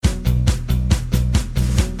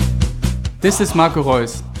This is Marco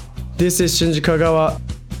Reus. This is Shinji Kagawa.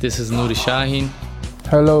 This is Nuri Sahin.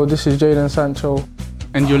 Hello, this is Jadon Sancho.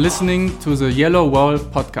 And you're listening to the Yellow Wall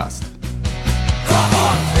podcast.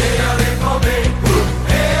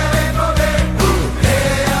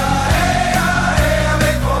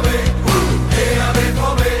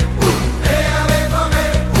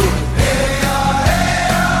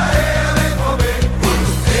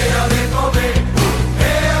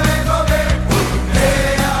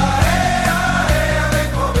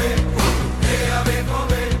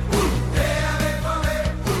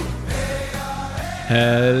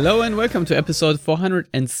 Hello and welcome to episode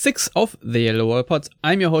 406 of the Yellow Wall Pod.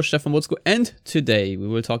 I'm your host Stefan Butzko, and today we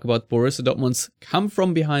will talk about Borussia Dortmund's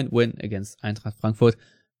come-from-behind win against Eintracht Frankfurt,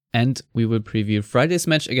 and we will preview Friday's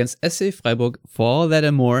match against SC Freiburg. For all that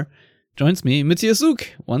and more, joins me Matthias Zug.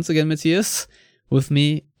 Once again, Matthias, with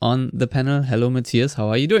me on the panel. Hello, Matthias. How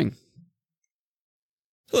are you doing?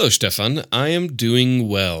 Hello, Stefan. I am doing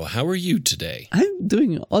well. How are you today? I'm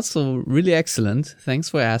doing also really excellent. Thanks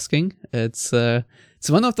for asking. It's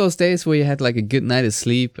one of those days where you had like a good night of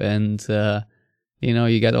sleep and,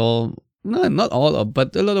 you got not all,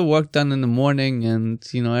 but a lot of work done in the morning and,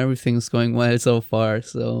 everything's going well so far.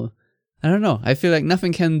 So, I don't know. I feel like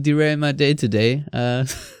nothing can derail my day today.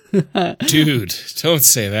 Dude, don't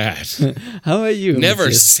say that. How are you? Never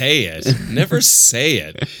Matthias? say it. Never say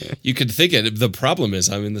it. You could think it. The problem is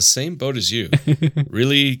I'm in the same boat as you.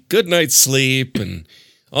 Really good night's sleep and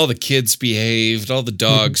all the kids behaved, all the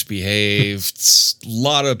dogs behaved, a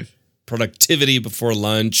lot of productivity before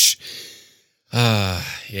lunch.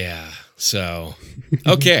 Yeah. So,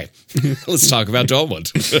 okay. Let's talk about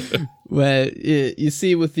Dortmund. Well, you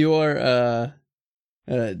see, with your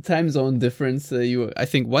time zone difference, you I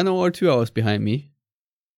think 1 or 2 hours behind me.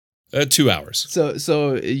 2 hours.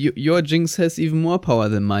 So your jinx has even more power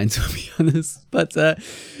than mine, to be honest. But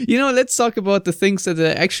let's talk about the things that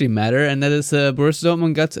actually matter, and that is Borussia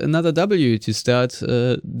Dortmund got another W to start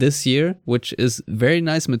this year, which is very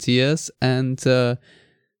nice, Matthias. And it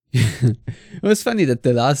was funny that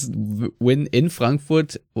the last win in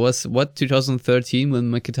Frankfurt was 2013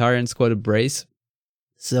 when Mkhitaryan scored a brace.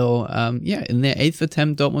 So, in their 8th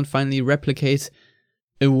attempt, Dortmund finally replicate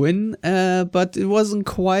a win, but it wasn't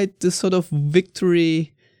quite the sort of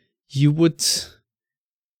victory you would,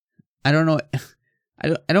 I don't know,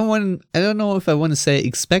 I don't know if I want to say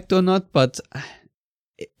expect or not, but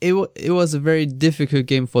it was a very difficult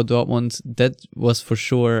game for Dortmund, that was for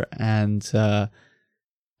sure, and,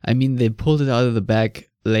 they pulled it out of the bag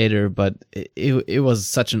later, but it was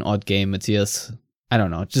such an odd game, Matthias. I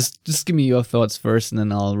don't know. Just give me your thoughts first, and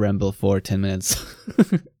then I'll ramble for 10 minutes.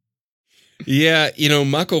 Yeah,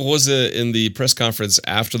 Marco Rose in the press conference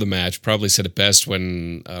after the match probably said it best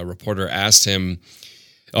when a reporter asked him,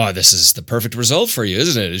 "Oh, this is the perfect result for you,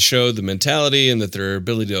 isn't it? It showed the mentality and that their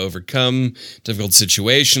ability to overcome difficult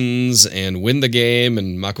situations and win the game."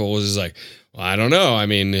 And Marco Rose is like, "Well, I don't know.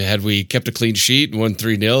 Had we kept a clean sheet and won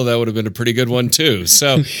 3-0, that would have been a pretty good one too."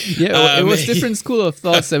 So yeah, it was different school of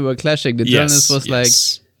thoughts that were clashing. The journalist was like,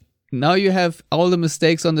 now you have all the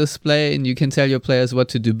mistakes on display and you can tell your players what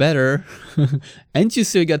to do better. And you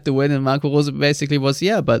still got the win. And Marco Rose basically was,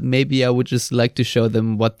 but maybe I would just like to show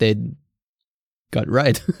them what they got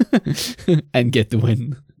right and get the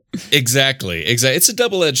win. Exactly. It's a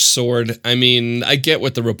double-edged sword. I get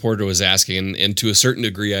what the reporter was asking, and to a certain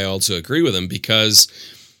degree, I also agree with him because,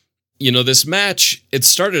 this match, it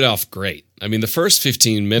started off great. The first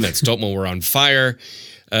 15 minutes, Dortmund were on fire.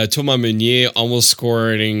 Thomas Meunier almost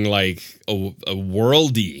scoring like a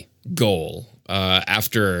worldy goal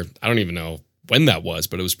after, I don't even know when that was,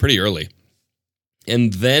 but it was pretty early.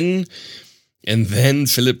 And then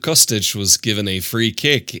Filip Kostic was given a free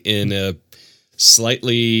kick in a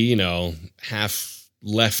slightly, half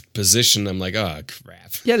left position. I'm like, oh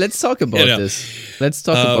crap. Yeah, let's talk about this. Let's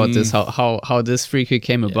talk about this, how this free kick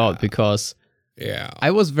came about, because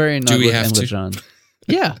I was very annoyed with Emre Can.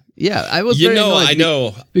 Yeah, I was very annoyed. I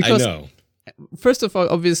know. First of all,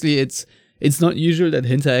 obviously, it's not usual that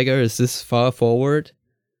Hinteregger is this far forward.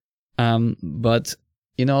 But,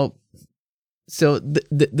 so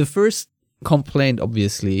the first complaint,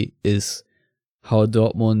 obviously, is how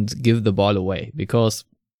Dortmund give the ball away, because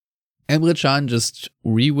Emre Can just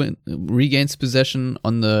regains possession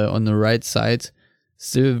on the right side,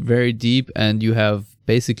 still very deep, and you have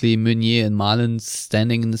basically Meunier and Malen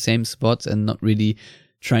standing in the same spot and not really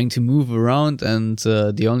trying to move around, and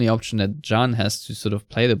the only option that Can has to sort of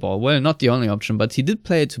play the ball, well, not the only option, but he did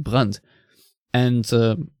play it to Brandt, and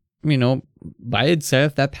by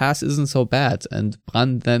itself that pass isn't so bad, and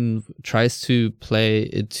Brandt then tries to play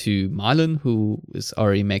it to Malen, who is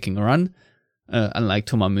already making a run, Unlike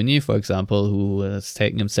Thomas Meunier, for example, who has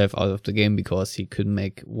taken himself out of the game because he couldn't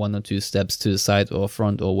make 1 or 2 steps to the side or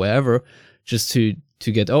front or wherever just to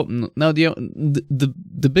get open. Now,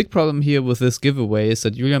 the big problem here with this giveaway is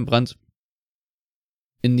that Julian Brandt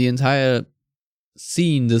in the entire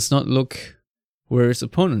scene does not look where his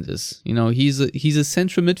opponent is. You know, he's a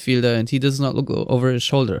central midfielder and he does not look over his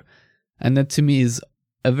shoulder. And that to me is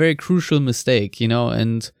a very crucial mistake, you know,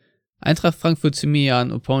 and Eintracht Frankfurt to me are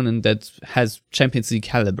an opponent that has Champions League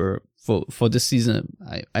caliber for this season.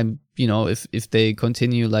 I'm you know, if they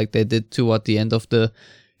continue like they did toward the end of the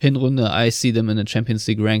Hinrunde, I see them in the Champions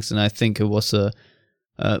League ranks, and I think it was a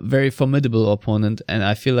very formidable opponent. And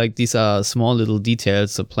I feel like these are small little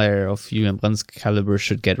details a player of Julian Brandt's caliber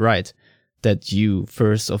should get right. That you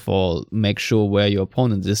first of all make sure where your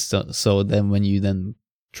opponent is, so then when you then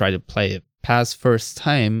try to play a pass first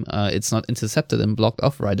time, it's not intercepted and blocked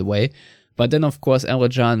off right away. But then, of course,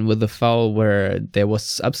 Emre Can with a foul where there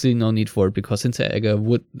was absolutely no need for it because Hinteregger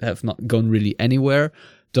would have not gone really anywhere.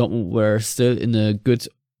 Dortmund were still in a good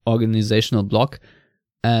organizational block.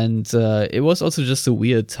 And it was also just a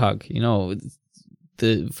weird tug. You know,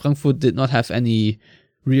 the Frankfurt did not have any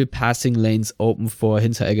real passing lanes open for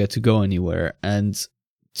Hinteregger to go anywhere. And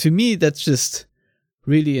to me, that's just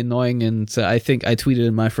really annoying, and I think I tweeted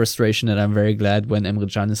in my frustration that I'm very glad when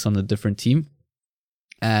Emre Can is on a different team.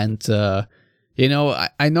 And, you know,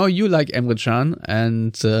 I know you like Emre Can,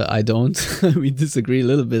 and I don't. We disagree a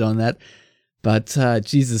little bit on that. But,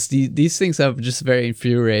 Jesus, these things are just very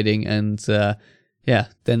infuriating. And, yeah,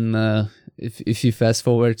 then if you fast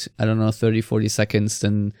forward, I don't know, 30, 40 seconds,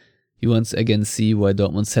 then you once again see why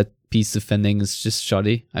Dortmund's set piece defending is just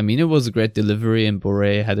shoddy. I mean, it was a great delivery, and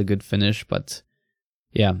Boré had a good finish, but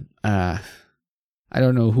yeah, I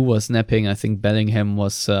don't know who was napping. I think Bellingham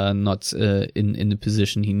was not in the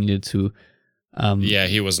position he needed to. Yeah,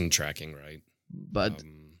 he wasn't tracking right. But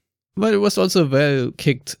it was also a well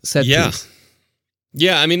kicked set piece.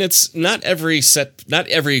 Yeah, I mean, it's not every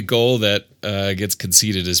goal that gets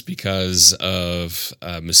conceded is because of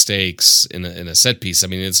mistakes in a set piece. I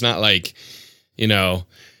mean, it's not like, you know,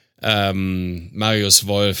 Marius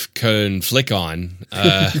Wolf Köln flick on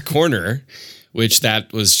corner, which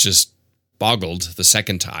that was just boggled the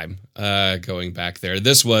second time going back there.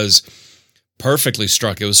 This was perfectly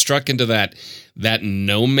struck. It was struck into that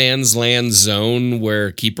no man's land zone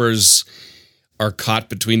where keepers are caught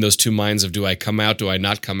between those two minds of do I come out, do I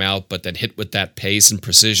not come out, but then hit with that pace and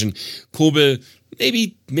precision. Kobel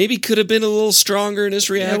maybe could have been a little stronger in his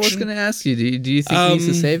reaction. Yeah, I was going to ask you, do you think he needs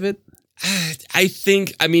to save it?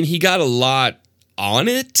 I mean, he got a lot on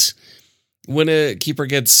it. When a keeper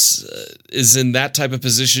is in that type of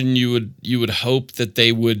position, you would hope that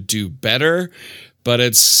they would do better, but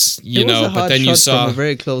it's but then you saw from a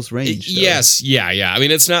very close range. Yes, yeah. I mean,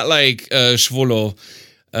 it's not like Schwolo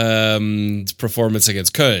performance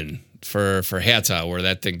against Köln for Hertha, where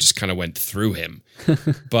that thing just kind of went through him.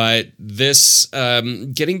 But this,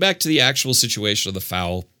 getting back to the actual situation of the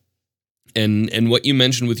foul, and what you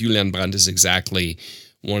mentioned with Julian Brandt is exactly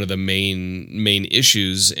one of the main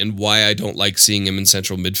issues and why I don't like seeing him in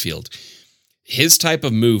central midfield. His type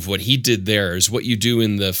of move, what he did there, is what you do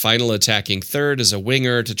in the final attacking third as a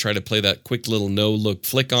winger to try to play that quick little no-look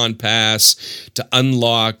flick-on pass to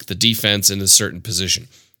unlock the defense in a certain position.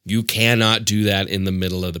 You cannot do that in the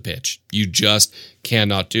middle of the pitch. You just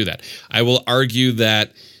cannot do that. I will argue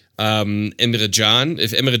that if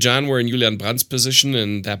Emre Can were in Julian Brandt's position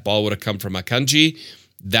and that ball would have come from Akanji,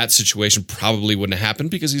 that situation probably wouldn't have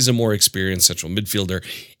happened because he's a more experienced central midfielder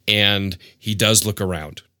and he does look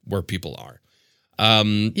around where people are.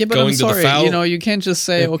 Yeah, but I'm sorry, you can't just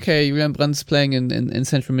say, okay, Julian Brandt's playing in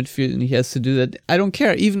central midfield and he has to do that. I don't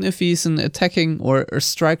care, even if he's an attacking or a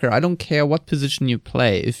striker, I don't care what position you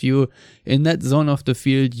play. If you in that zone of the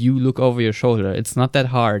field, you look over your shoulder. It's not that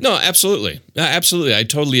hard. No, absolutely. Absolutely. I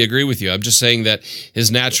totally agree with you. I'm just saying that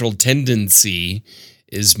his natural tendency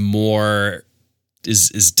is more...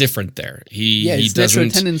 is different there. His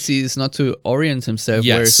natural tendency is not to orient himself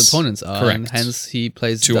where his opponents are. Correct. And hence he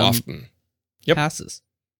plays too often. Passes.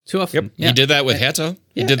 Too often. Yep. Yeah. He did that with Hertha.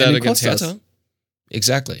 He did that against Hertha.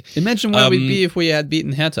 Exactly. Imagine where we'd be if we had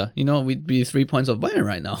beaten Hertha. We'd be 3 points off Bayern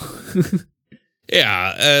right now.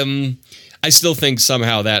 Yeah. I still think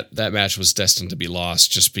somehow that match was destined to be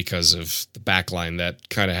lost just because of the backline that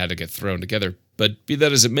kind of had to get thrown together. But be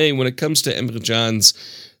that as it may, when it comes to Emre Can's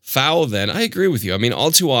foul, then I agree with you. I mean,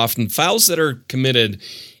 all too often, fouls that are committed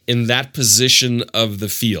in that position of the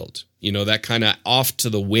field, that kind of off to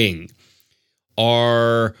the wing,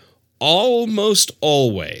 are almost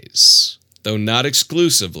always though not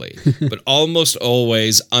exclusively, but almost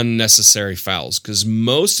always unnecessary fouls. Because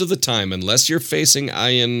most of the time, unless you're facing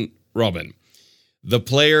Arjen Robben, the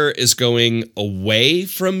player is going away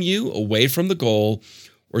from you, away from the goal,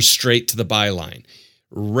 or straight to the byline.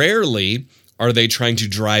 Rarely are they trying to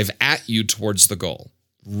drive at you towards the goal.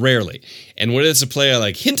 Rarely. And when it's a player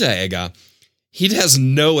like Hinteregger, he has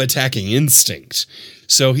no attacking instinct.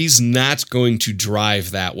 So he's not going to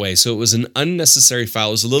drive that way. So it was an unnecessary foul.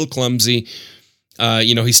 It was a little clumsy.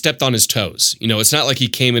 He stepped on his toes. It's not like he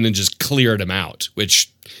came in and just cleared him out,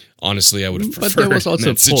 which honestly I would have preferred. But there was also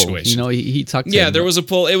in that a pull. situation. He tucked him. Yeah, there was a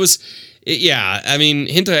pull. Hinteregger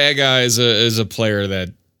is a player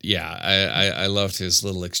that, I loved his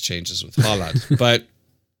little exchanges with Haaland, but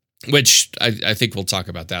which I think we'll talk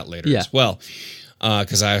about that later as well,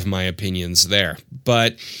 because I have my opinions there.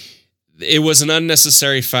 But it was an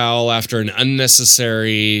unnecessary foul after an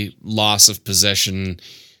unnecessary loss of possession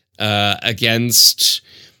against.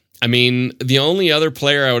 I mean, the only other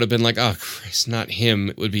player I would have been like, oh, Christ, not him.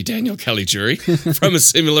 It would be Daniel Caligiuri from a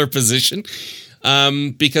similar position,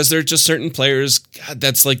 because there are just certain players, God,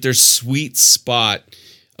 that's like their sweet spot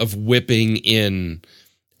of whipping in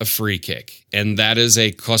a free kick, and that is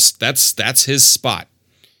that's his spot,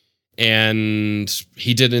 and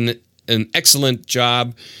he did an excellent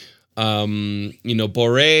job.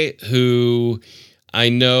 Borré, who I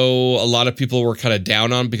know a lot of people were kind of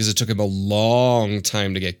down on because it took him a long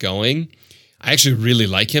time to get going. I actually really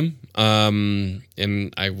like him, and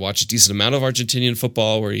I watch a decent amount of Argentinian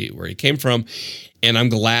football where he came from. And I'm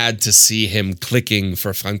glad to see him clicking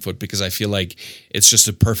for Frankfurt because I feel like it's just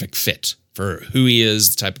a perfect fit for who he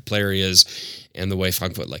is, the type of player he is, and the way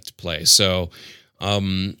Frankfurt like to play. So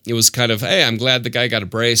it was kind of, hey, I'm glad the guy got a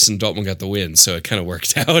brace and Dortmund got the win. So it kind of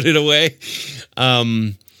worked out in a way.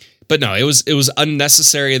 But no, it was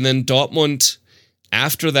unnecessary. And then Dortmund,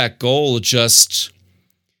 after that goal, just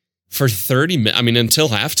for 30 minutes, until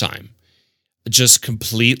halftime, just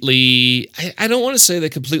completely, I don't want to say they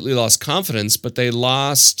completely lost confidence, but they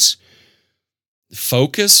lost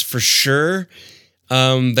focus for sure.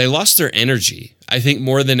 They lost their energy, I think,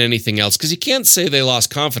 more than anything else, because you can't say they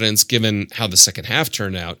lost confidence given how the second half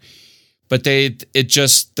turned out. But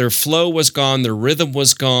their flow was gone, their rhythm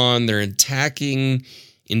was gone, their attacking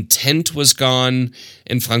intent was gone,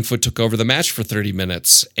 and Frankfurt took over the match for 30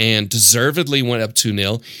 minutes and deservedly went up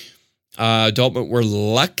 2-0. Dortmund were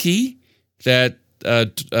lucky that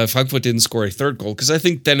Frankfurt didn't score a third goal, because I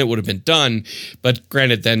think then it would have been done. But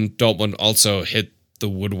granted, then Dortmund also hit the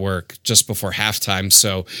woodwork just before halftime.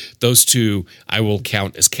 So those two I will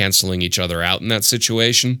count as canceling each other out in that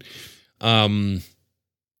situation.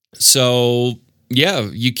 So yeah,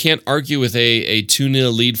 you can't argue with a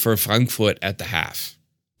 2-0 lead for Frankfurt at the half.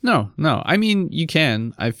 No. You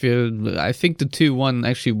can. I think the 2-1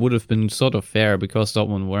 actually would have been sort of fair because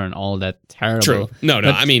Dortmund weren't all that terrible. True. No.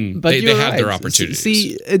 But they had their opportunities.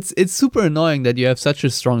 See, it's super annoying that you have such a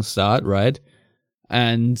strong start, right?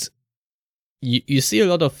 And you see a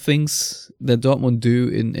lot of things that Dortmund do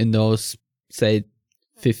in those, say,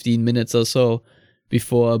 15 minutes or so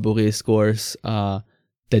before Borré scores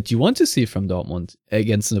that you want to see from Dortmund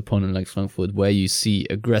against an opponent like Frankfurt, where you see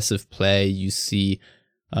aggressive play, you see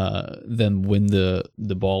them win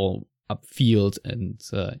the ball upfield, and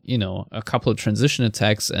a couple of transition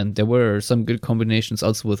attacks, and there were some good combinations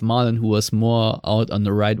also with Malen, who was more out on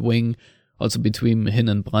the right wing, also between Hin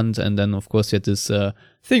and Brandt, and then of course you had this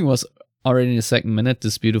thing was already in the second minute,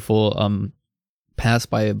 this beautiful pass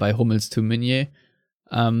by Hummels to Meunier.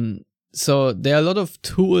 So there are a lot of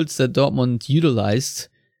tools that Dortmund utilized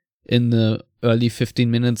in the early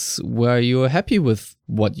 15 minutes where you're happy with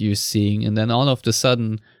what you're seeing, and then all of a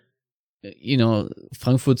sudden,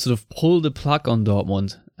 Frankfurt sort of pulled the plug on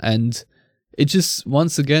Dortmund, and it just,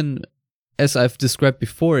 once again, as I've described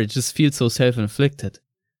before, it just feels so self-inflicted,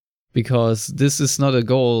 because this is not a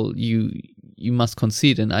goal you must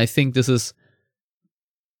concede, and I think this is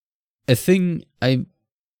a thing I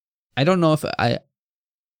don't know if I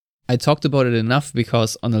talked about it enough,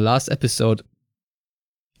 because on the last episode,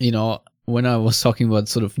 when I was talking about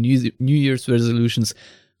sort of New Year's resolutions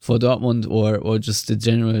for Dortmund, or just the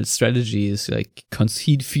general strategy is like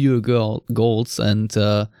concede fewer goals and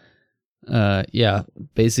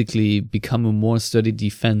basically become a more sturdy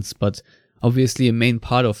defense. But obviously a main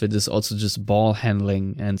part of it is also just ball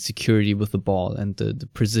handling and security with the ball, and the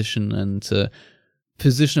precision and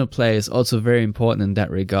positional play is also very important in that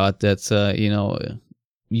regard, that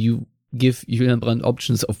you give Julian Brandt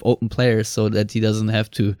options of open players so that he doesn't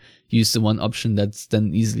have to use the one option that's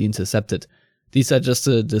then easily intercepted. These are just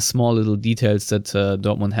the small little details that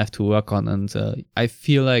Dortmund have to work on, and I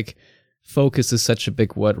feel like focus is such a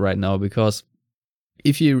big word right now, because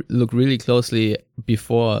if you look really closely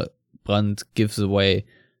before Brandt gives away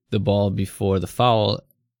the ball before the foul,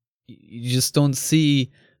 you just don't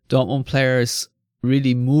see Dortmund players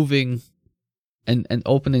really moving and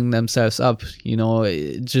opening themselves up.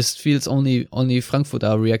 It just feels only Frankfurt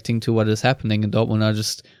are reacting to what is happening, and Dortmund are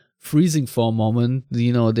just freezing for a moment.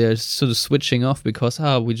 They're sort of switching off because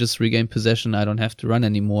we just regained possession, I don't have to run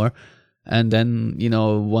anymore. And then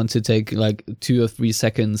want to take like 2 or 3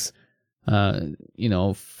 seconds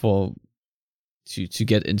for to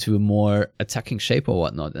get into a more attacking shape or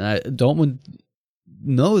whatnot. And I don't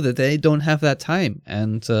know that they don't have that time,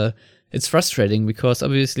 and it's frustrating because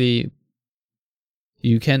obviously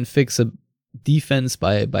you can fix a defense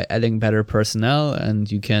by adding better personnel,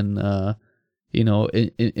 and you can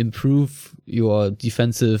improve your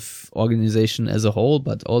defensive organization as a whole,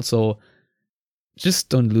 but also just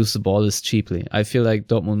don't lose the ball as cheaply. I feel like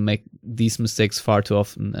Dortmund make these mistakes far too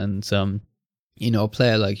often, and a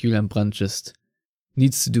player like Julian Brandt just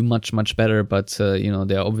needs to do much, much better. But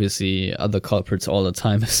there are obviously other culprits all the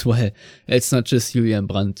time as well. It's not just Julian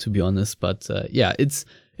Brandt, to be honest. But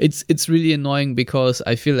it's really annoying because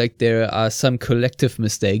I feel like there are some collective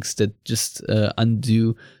mistakes that just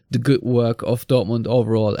undo the good work of Dortmund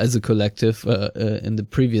overall as a collective in the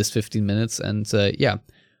previous 15 minutes. And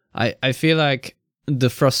I feel like the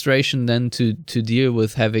frustration then to deal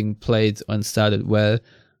with having played and started well,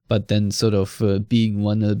 but then sort of being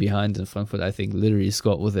 1-0 behind in Frankfurt, I think literally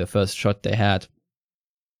scored with their first shot they had,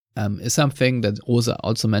 is something that Rosa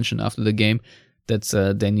also mentioned after the game,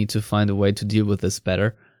 that they need to find a way to deal with this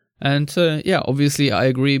better. And obviously I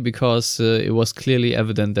agree, because it was clearly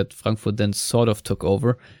evident that Frankfurt then sort of took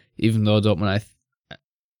over, even though Dortmund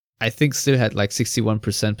I think still had like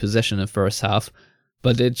 61% possession in the first half.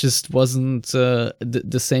 But it just wasn't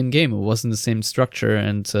the same game. It wasn't the same structure,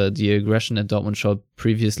 and the aggression that Dortmund showed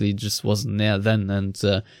previously just wasn't there then. And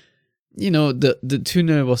the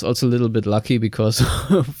 2-0 was also a little bit lucky because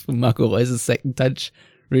of Marco Reus's second touch,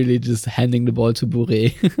 really just handing the ball to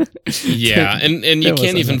Bourré. Yeah, and you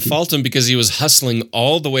can't even fault him because he was hustling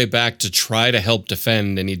all the way back to try to help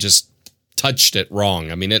defend, and he just touched it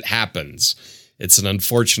wrong. I mean, it happens. It's an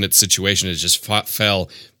unfortunate situation. It just fell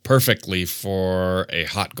perfectly for a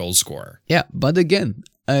hot goal scorer. Yeah, but again,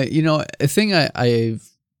 a thing I've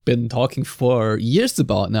been talking for years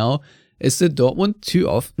about now is that Dortmund too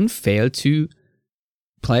often fail to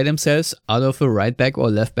play themselves out of a right back or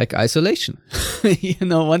left back isolation.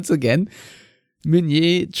 Once again,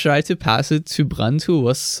 Meunier tried to pass it to Brandt, who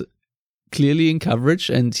was clearly in coverage,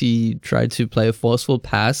 and he tried to play a forceful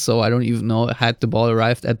pass. So I don't even know, had the ball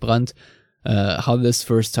arrived at Brandt, how this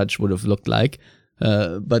first touch would have looked like.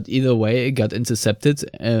 But either way, it got intercepted,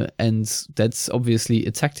 and that's obviously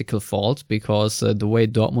a tactical fault, because the way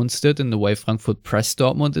Dortmund stood and the way Frankfurt pressed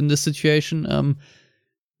Dortmund in this situation,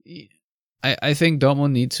 I think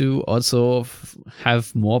Dortmund need to also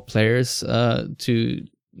have more players to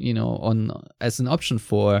on as an option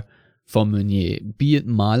for Meunier. Be it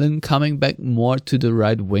Malen coming back more to the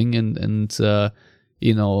right wing and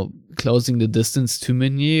closing the distance to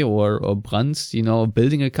Meunier, or Brandt,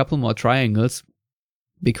 building a couple more triangles,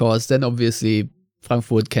 because then obviously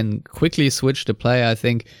Frankfurt can quickly switch the play. I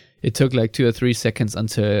think it took like 2 or 3 seconds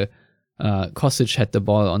until Kostic had the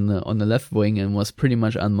ball on the left wing and was pretty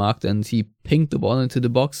much unmarked, and he pinged the ball into the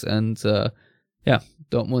box, and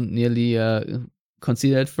Dortmund nearly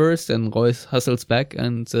conceded first, and Reus hustles back,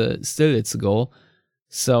 and still it's a goal.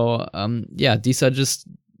 So these are just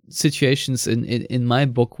situations in my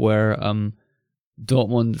book where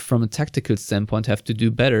Dortmund, from a tactical standpoint, have to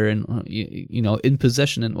do better in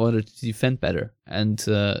possession in order to defend better. And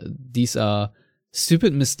these are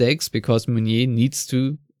stupid mistakes, because Meunier needs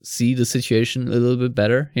to see the situation a little bit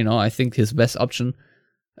better. I think his best option,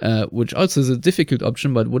 which also is a difficult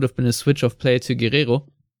option, but would have been a switch of play to Guerreiro.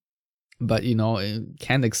 But,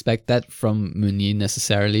 can't expect that from Meunier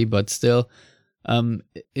necessarily. But still,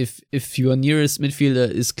 if your nearest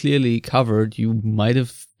midfielder is clearly covered, you might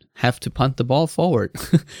have to punt the ball forward.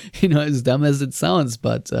 As dumb as it sounds,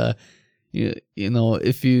 but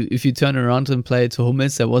if you turn around and play to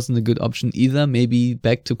Hummels, that wasn't a good option either. Maybe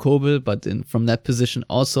back to Kobel, but from that position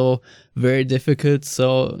also very difficult.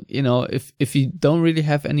 So if you don't really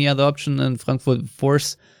have any other option and Frankfurt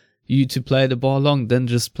force you to play the ball long, then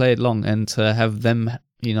just play it long and have them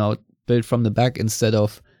build from the back instead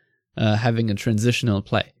of having a transitional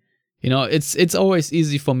play. It's always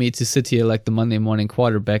easy for me to sit here like the Monday morning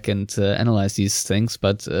quarterback and analyze these things,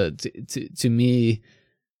 but to me,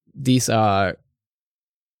 these are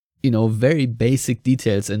very basic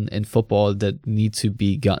details in football that need to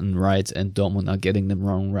be gotten right, and Dortmund are getting them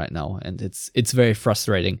wrong right now. And it's very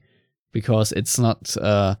frustrating because it's not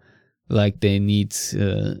like they need,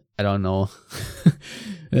 I don't know,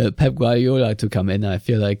 Pep Guardiola to come in. I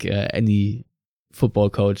feel like any football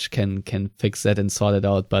coach can fix that and sort it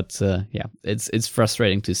out. But it's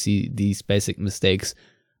frustrating to see these basic mistakes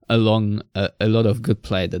along a lot of good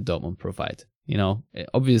play that Dortmund provide.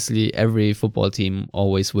 Obviously every football team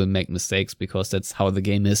always will make mistakes because that's how the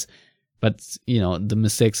game is. But, the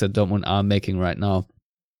mistakes that Dortmund are making right now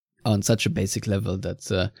are on such a basic level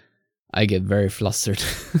that I get very flustered.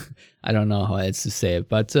 I don't know how else to say it.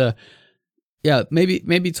 But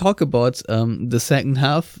maybe talk about the second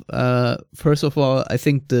half. First of all, I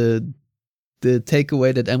think the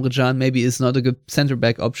takeaway that Emre Can maybe is not a good center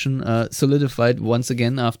back option solidified once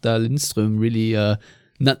again after Lindström really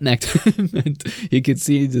nutmegged him, and you could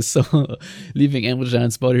see the saw leaving Emre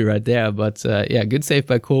Can's body right there. But good save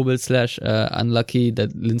by Kobel / unlucky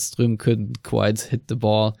that Lindström couldn't quite hit the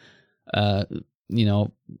ball,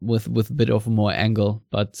 with a bit of more angle.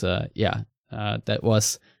 But that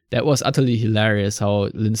was utterly hilarious how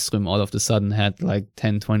Lindström all of a sudden had like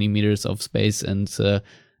 10-20 meters of space, and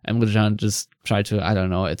Emre Can just tried to, I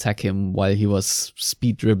don't know, attack him while he was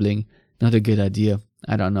speed dribbling. Not a good idea.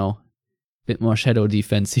 I don't know. Bit more shadow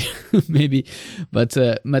defense here, maybe. But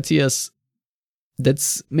Matthias,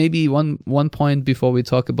 that's maybe one point before we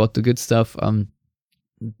talk about the good stuff.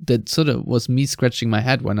 That sort of was me scratching my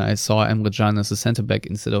head when I saw Emre Can as a center back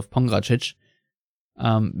instead of Pongracic,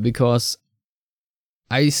 because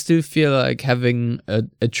I still feel like having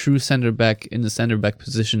a true center back in the center back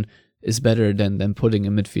position is better than putting a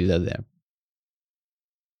midfielder there.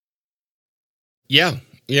 Yeah.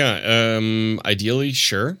 Ideally,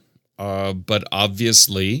 sure. But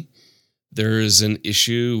obviously, there is an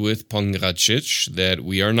issue with Pongracic that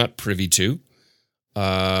we are not privy to.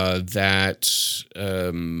 That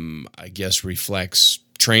I guess reflects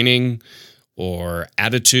training or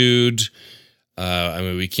attitude.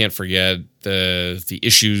 We can't forget the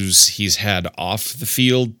issues he's had off the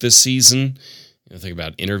field this season. I think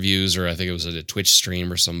about interviews, or I think it was at a Twitch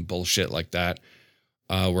stream or some bullshit like that,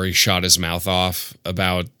 where he shot his mouth off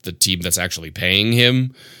about the team that's actually paying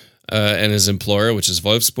him and his employer, which is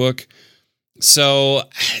Wolfsburg. So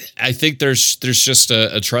I think there's just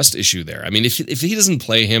a trust issue there. I mean, if he doesn't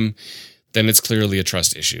play him, then it's clearly a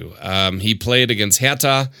trust issue. He played against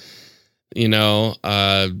Hertha.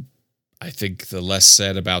 I think the less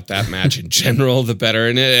said about that match in general, the better.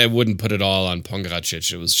 And I wouldn't put it all on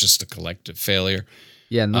Pongracic. It was just a collective failure.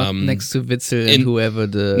 Yeah, not next to Witzel and whoever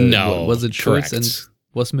was it Schulz correct. And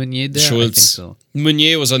was Meunier there? Schulz. I think so.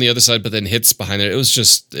 Meunier was on the other side, but then hits behind it. It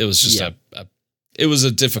was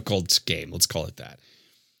a difficult game. Let's call it that.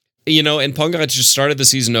 And Pongracic just started the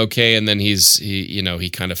season okay, and then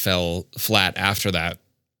he kind of fell flat after that.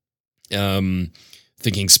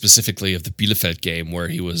 Thinking specifically of the Bielefeld game where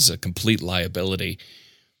he was a complete liability.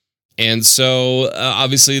 And so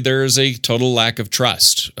obviously there's a total lack of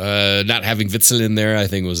trust. Not having Witzel in there, I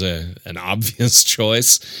think, was an obvious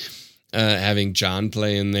choice. Having Can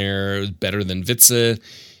play in there better than Witzel.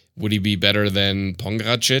 Would he be better than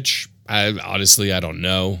Pongracic? Honestly, I don't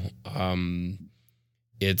know.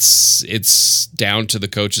 It's down to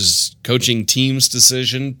the coaching team's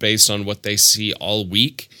decision based on what they see all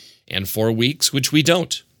week and 4 weeks, which we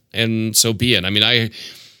don't. And so be it. I mean, I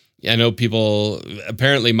know people,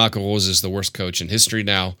 apparently Marco Rose is the worst coach in history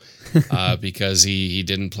now because he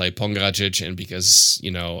didn't play Pongracic, and because,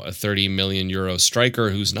 a 30 million euro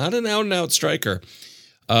striker who's not an out-and-out striker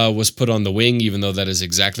was put on the wing, even though that is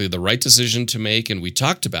exactly the right decision to make. And we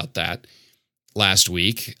talked about that last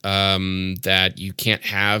week, that you can't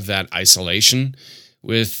have that isolation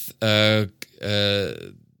with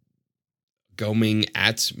Goming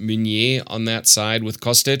at Meunier on that side with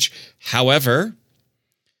Kostic. However,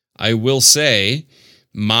 I will say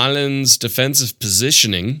Malen's defensive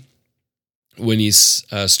positioning when he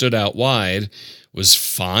stood out wide was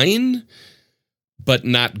fine, but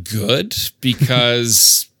not good,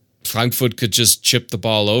 because Frankfurt could just chip the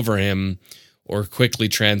ball over him or quickly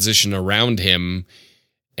transition around him.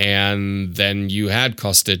 And then you had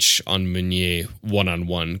Kostic on Meunier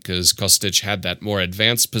one-on-one, because Kostic had that more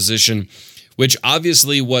advanced position, which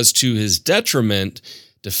obviously was to his detriment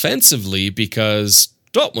defensively, because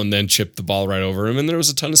Dortmund then chipped the ball right over him and there was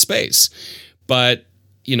a ton of space. But,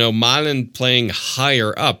 Malen playing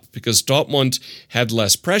higher up, because Dortmund had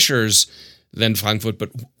less pressures than Frankfurt,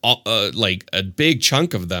 but like a big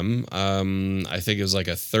chunk of them, I think it was like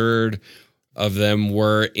a third of them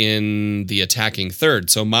were in the attacking third.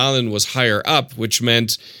 So Malen was higher up, which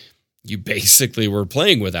meant you basically were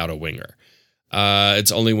playing without a winger.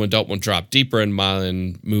 It's only when Dortmund dropped deeper and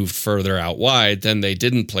Malen moved further out wide, then they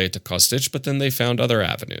didn't play it to Kostic, but then they found other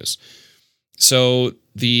avenues. So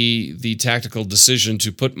the tactical decision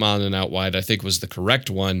to put Malen out wide, I think, was the correct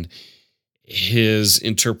one. His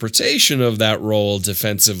interpretation of that role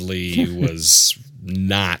defensively was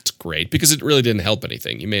not great because it really didn't help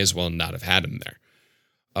anything. You may as well not have had him there.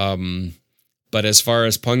 But as far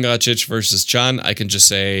as Pongracic versus Can, I can just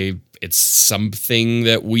say it's something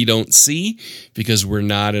that we don't see because we're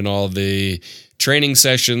not in all the training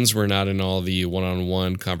sessions. We're not in all the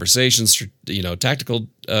one-on-one conversations, tactical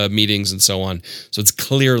meetings and so on. So it's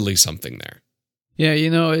clearly something there. Yeah,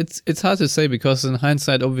 it's hard to say because in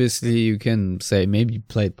hindsight, obviously, you can say maybe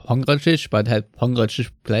played Pongracic, but had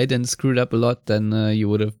Pongracic played and screwed up a lot, then you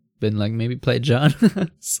would have been like maybe play Can.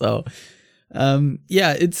 So,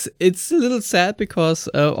 it's a little sad because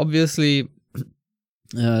obviously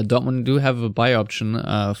Dortmund do have a buy option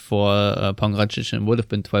for Pongracic and would have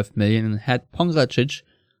been 12 million. And had Pongracic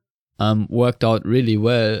worked out really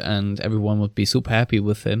well and everyone would be super happy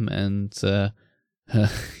with him and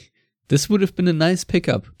this would have been a nice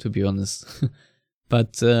pickup, to be honest.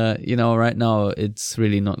 But, right now it's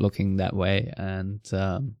really not looking that way. And,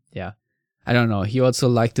 I don't know. He also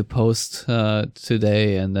liked the post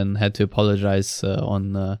today and then had to apologize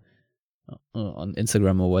on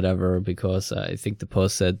Instagram or whatever because I think the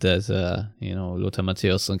post said that, Lothar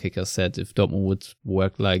Matthäus on Kicker said if Dortmund would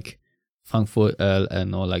work like Frankfurt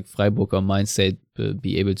and or like Freiburg or Mainz, they'd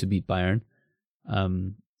be able to beat Bayern.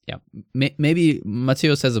 Maybe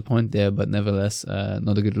Matthäus has a point there, but nevertheless,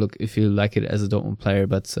 not a good look if you like it as a Dortmund player.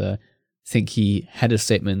 But I think he had a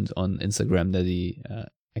statement on Instagram that he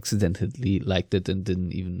accidentally liked it and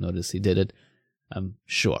didn't even notice he did it.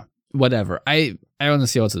 Sure, whatever. I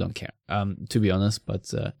honestly also don't care, to be honest.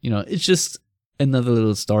 But it's just another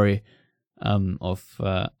little story of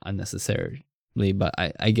unnecessarily. But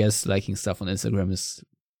I guess liking stuff on Instagram is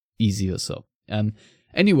easy or so.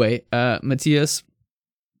 Anyway, Matthias.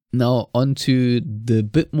 Now on to the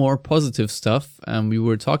bit more positive stuff. We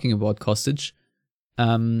were talking about Kostic.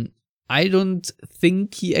 I don't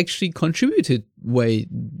think he actually contributed a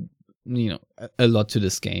lot to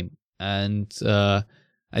this game. And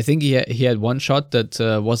I think he had one shot that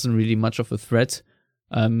wasn't really much of a threat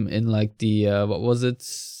in like the,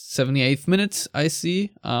 78th minute, I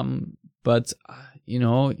see. But,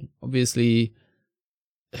 obviously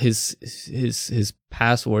his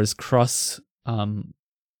pass or his cross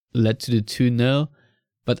led to the 2-0.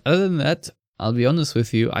 But other than that, I'll be honest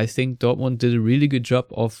with you, I think Dortmund did a really good job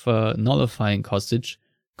of nullifying Kostic,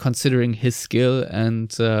 considering his skill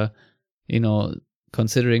and,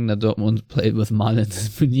 considering that Dortmund played with Malen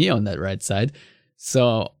and Meunier on that right side.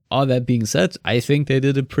 So all that being said, I think they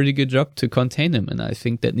did a pretty good job to contain him. And I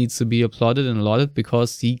think that needs to be applauded and lauded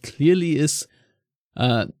because he clearly is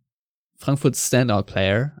Frankfurt's standout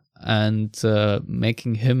player and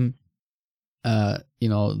making him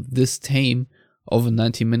this tame over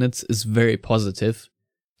 90 minutes is very positive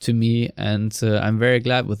to me, and I'm very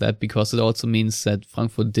glad with that because it also means that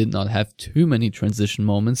Frankfurt did not have too many transition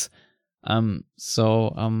moments. There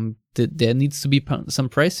needs to be some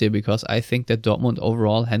praise here because I think that Dortmund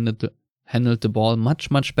overall handled the ball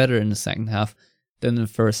much, much better in the second half than in the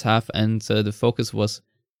first half, and the focus was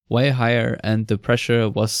way higher and the pressure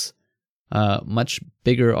was much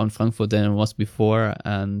bigger on Frankfurt than it was before,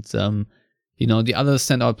 and the other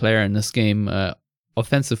standout player in this game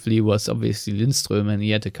offensively was obviously Lindström, and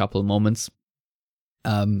he had a couple moments.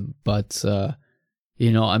 But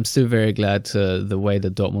I'm still very glad the way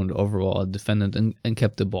that Dortmund overall defended and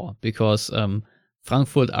kept the ball because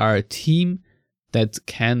Frankfurt are a team that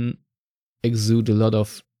can exude a lot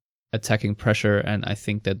of attacking pressure, and I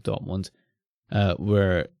think that Dortmund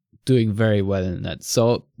were doing very well in that.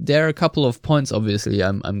 So there are a couple of points, obviously,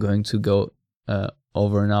 I'm going to go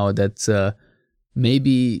over now that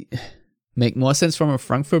maybe make more sense from a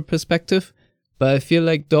Frankfurt perspective, but I feel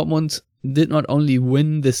like Dortmund did not only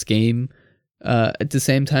win this game, at the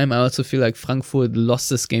same time I also feel like Frankfurt lost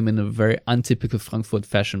this game in a very untypical Frankfurt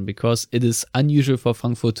fashion because it is unusual for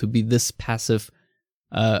Frankfurt to be this passive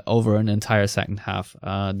over an entire second half.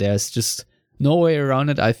 There's just no way around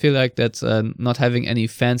it. I feel like that not having any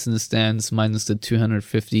fans in the stands minus the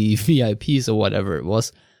 250 VIPs or whatever it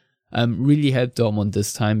was really helped Dortmund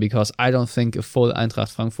this time because I don't think a full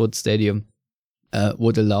Eintracht Frankfurt stadium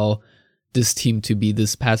would allow this team to be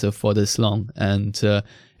this passive for this long. And it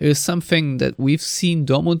is something that we've seen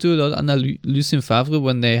Dortmund do a lot under Lucien Favre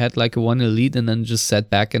when they had like a 1-0 lead and then just sat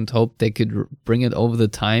back and hoped they could bring it over the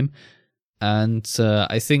time. And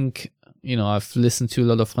I think I've listened to a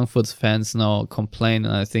lot of Frankfurt's fans now complain,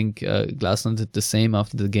 and I think Glasner did the same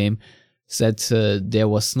after the game, said there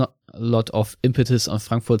was not a lot of impetus on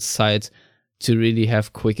Frankfurt's side to really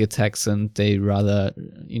have quick attacks, and they rather,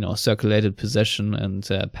 circulated possession and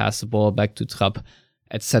pass the ball back to Trapp,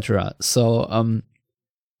 etc. So,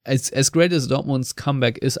 as great as Dortmund's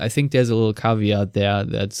comeback is, I think there's a little caveat there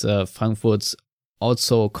that Frankfurt's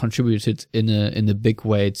also contributed in a big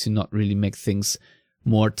way to not really make things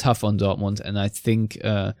more tough on Dortmund. And I think,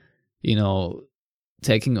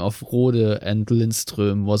 taking off Rode and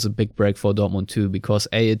Lindström was a big break for Dortmund too, because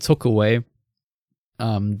it took away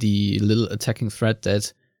the little attacking threat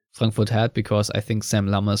that Frankfurt had, because I think Sam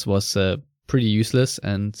Lammers was pretty useless,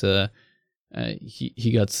 and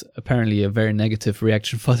he got apparently a very negative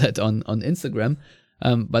reaction for that on Instagram.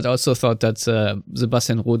 But I also thought that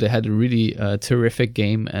Sebastian Rode had a really terrific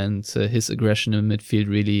game, and his aggression in midfield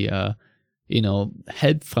really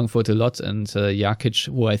helped Frankfurt a lot. And Jakic,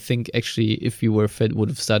 who I think actually, if he were fit, would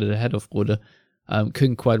have started ahead of Rode,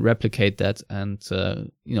 couldn't quite replicate that. And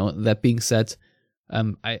that being said,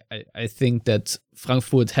 I think that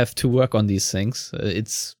Frankfurt have to work on these things.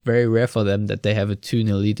 It's very rare for them that they have a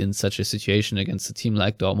 2-0 lead in such a situation against a team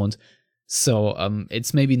like Dortmund. So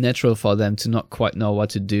it's maybe natural for them to not quite know what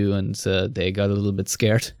to do, and they got a little bit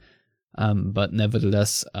scared. But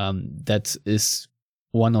nevertheless, that is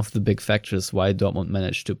one of the big factors why Dortmund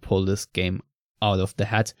managed to pull this game out of the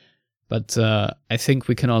hat. But I think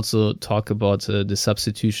we can also talk about the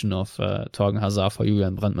substitution of Thorgan Hazard for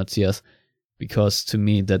Julian Brandt-Mathias, because to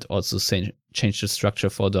me that also changed the structure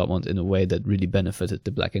for Dortmund in a way that really benefited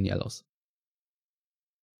the Black and Yellows.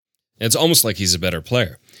 It's almost like he's a better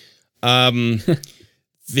player. The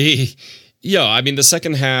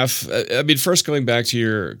second half, first going back to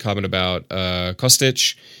your comment about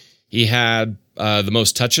Kostic, he had the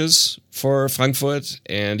most touches for Frankfurt,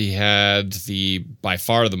 and he had by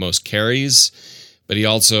far the most carries, but he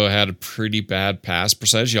also had a pretty bad pass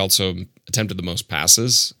percentage. He also attempted the most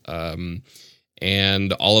passes,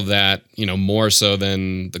 and all of that, more so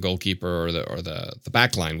than the goalkeeper or the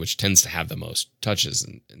back line, which tends to have the most touches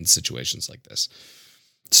in situations like this.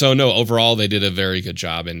 So no, overall they did a very good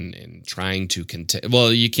job in trying to contain.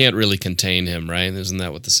 Well, you can't really contain him, right? Isn't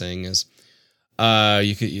that what the saying is?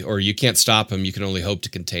 You can't stop him. You can only hope to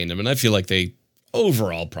contain him. And I feel like they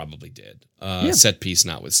overall probably did. Set piece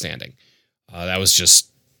notwithstanding, that was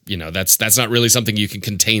just that's not really something you can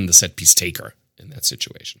contain the set piece taker in that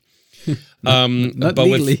situation. Not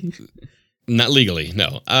legally. Not legally,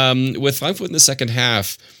 no. With Frankfurt in the second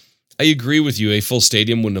half, I agree with you. A full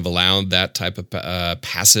stadium wouldn't have allowed that type of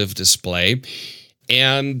passive display.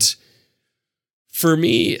 And for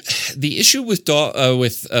me, the issue with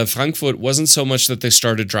Frankfurt wasn't so much that they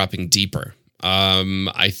started dropping deeper.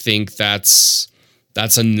 I think that's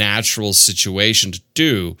a natural situation to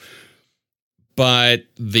do. But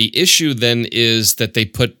the issue then is that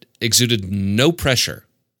they exuded no pressure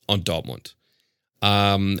on Dortmund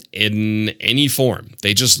in any form.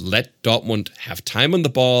 They just let Dortmund have time on the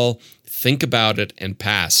ball, think about it, and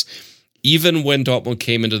pass. Even when Dortmund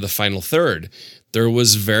came into the final third, there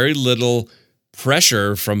was very little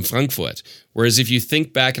pressure from Frankfurt. Whereas if you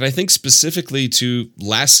think back, and I think specifically to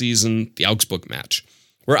last season, the Augsburg match,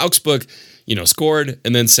 where Augsburg, scored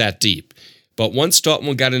and then sat deep. But once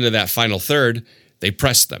Dortmund got into that final third, they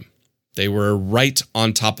pressed them. They were right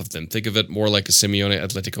on top of them. Think of it more like a Simeone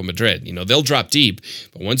Atletico Madrid. They'll drop deep,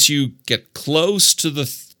 but once you get close to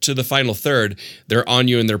the final third, they're on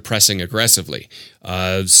you and they're pressing aggressively.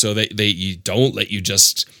 So they don't let you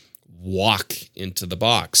just walk into the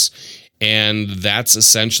box. And that's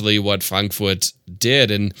essentially what Frankfurt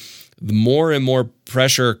did. And the more and more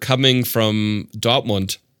pressure coming from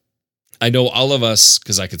Dortmund, I know all of us,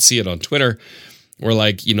 because I could see it on Twitter, were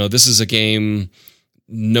like, this is a game.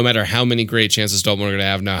 No matter how many great chances Dortmund are going to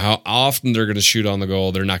have now, how often they're going to shoot on the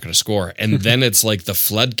goal, they're not going to score. And then it's like the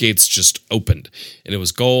floodgates just opened. And it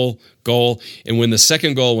was goal. And when the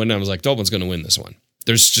second goal went down, I was like, Dortmund's going to win this one.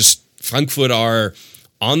 There's just, Frankfurt are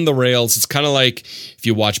on the rails. It's kind of like if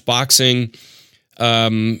you watch boxing,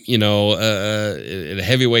 in a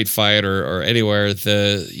heavyweight fight or anywhere,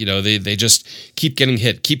 they just keep getting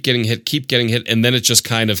hit. And then it just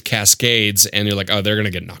kind of cascades and you're like, oh, they're going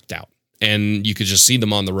to get knocked out. And you could just see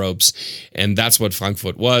them on the ropes. And that's what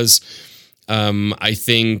Frankfurt was. I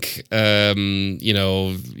think, deer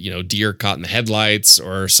caught in the headlights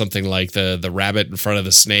or something like the rabbit in front of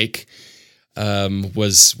the snake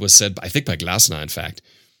was said, I think by Glasner, in fact,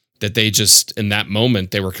 that they just, in that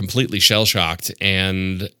moment, they were completely shell-shocked.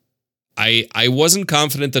 And I wasn't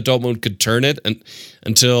confident that Dortmund could turn it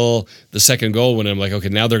until the second goal when I'm like, okay,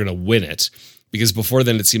 now they're going to win it. Because before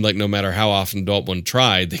then, it seemed like no matter how often Dortmund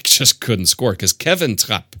tried, they just couldn't score. Because Kevin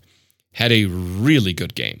Trapp had a really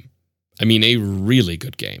good game. I mean, a really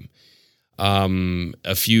good game.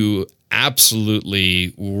 A few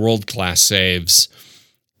absolutely world-class saves.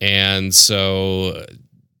 And so,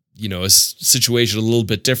 a situation a little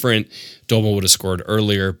bit different. Dortmund would have scored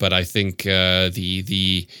earlier, but I think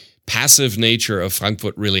the passive nature of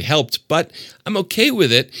Frankfurt really helped. But I'm okay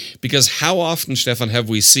with it because how often, Stefan, have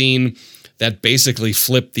we seen that basically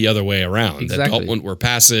flipped the other way around? Exactly. That Dortmund were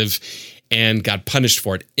passive and got punished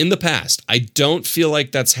for it in the past. I don't feel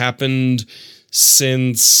like that's happened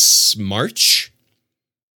since March.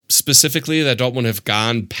 Specifically, that Dortmund have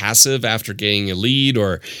gone passive after getting a lead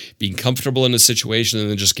or being comfortable in a situation and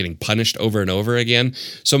then just getting punished over and over again.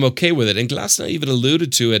 So I'm okay with it. And Glasner even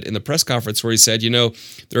alluded to it in the press conference where he said,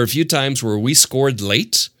 there are a few times where we scored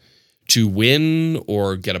late to win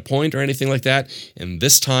or get a point or anything like that. And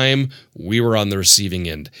this time we were on the receiving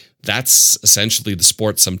end. That's essentially the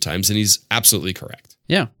sport sometimes. And he's absolutely correct.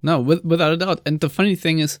 Yeah, no, without a doubt. And the funny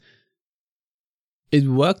thing is, it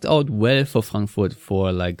worked out well for Frankfurt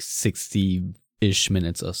for like 60-ish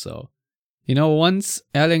minutes or so. Once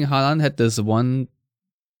Erling Haaland had this one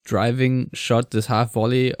driving shot, this half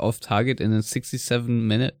volley off target in a 60-second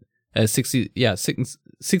minute, I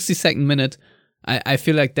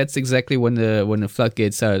feel like that's exactly when the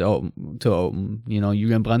floodgates started to open.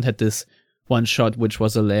 Julian Brandt had this one shot which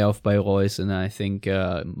was a layoff by Reus, and I think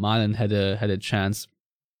Malen had a chance,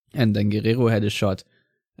 and then Guerrero had a shot.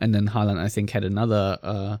 And then Haaland, I think, had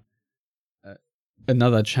another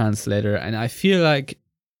chance later. And I feel like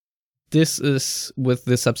this is, with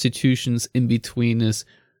the substitutions in between, is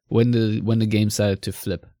when the game started to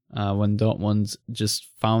flip. When Dortmund just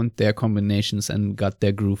found their combinations and got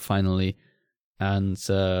their groove finally. And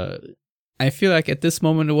I feel like at this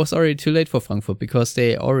moment it was already too late for Frankfurt because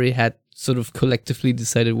they already had sort of collectively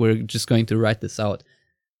decided we're just going to ride this out.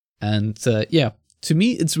 And to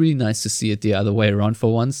me, it's really nice to see it the other way around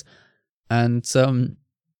for once. And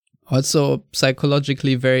also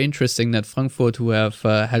psychologically very interesting that Frankfurt, who have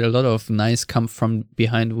had a lot of nice come from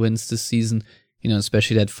behind wins this season,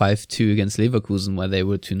 especially that 5-2 against Leverkusen where they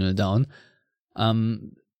were 2-0 down,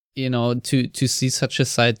 to see such a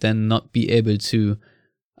side then not be able to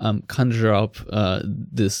conjure up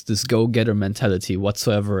this go-getter mentality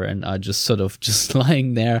whatsoever and are just sort of just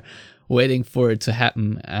lying there waiting for it to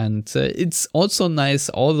happen. And it's also nice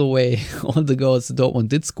all the goals Dortmund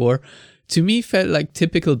did score, to me felt like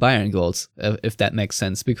typical Bayern goals, if that makes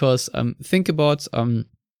sense. Because think about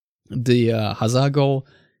the Hazard goal.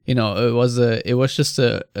 It was just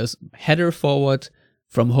a header forward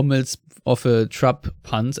from Hummels off a Trapp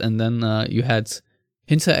punt, and then you had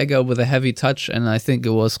Hinteregger with a heavy touch, and I think it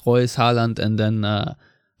was Reus, Haaland, and then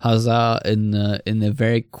Hazard in a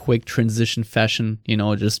very quick transition fashion,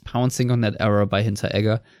 just pouncing on that error by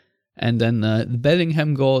Hinteregger. And then the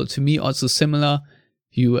Bellingham goal, to me, also similar.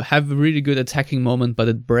 You have a really good attacking moment, but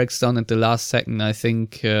it breaks down at the last second. I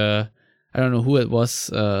think, I don't know who it was,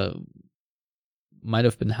 might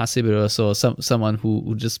have been Hasebe or so, someone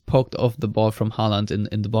who just poked off the ball from Haaland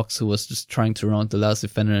in the box, who was just trying to round the last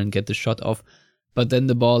defender and get the shot off. But then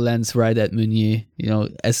the ball lands right at Meunier,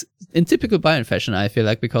 as in typical Bayern fashion, I feel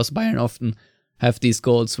like, because Bayern often have these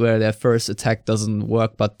goals where their first attack doesn't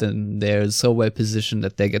work, but then they're so well positioned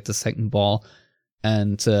that they get the second ball.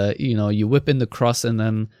 And, you whip in the cross and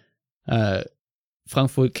then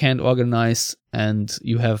Frankfurt can't organize, and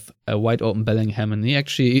you have a wide open Bellingham, and he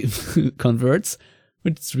actually converts,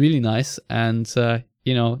 which is really nice. And,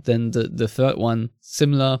 then the third one,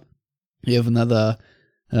 similar. You have another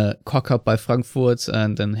cock up by Frankfurt,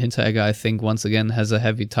 and then Hinteregger, I think, once again has a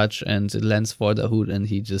heavy touch and it lands for Dahoud and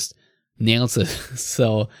he just nails it.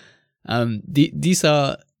 So these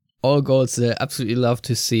are all goals that I absolutely love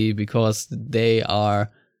to see because they are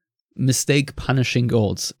mistake punishing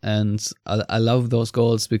goals, and I love those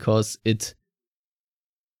goals because it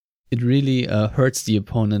really hurts the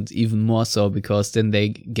opponent even more so, because then they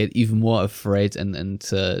get even more afraid and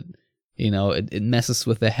it messes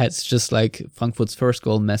with their heads, just like Frankfurt's first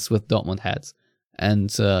goal messed with Dortmund heads.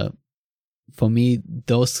 And for me,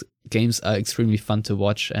 those games are extremely fun to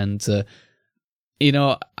watch. And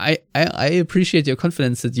I appreciate your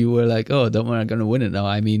confidence that you were like, oh, Dortmund are going to win it now.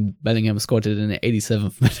 I mean, Bellingham scored it in the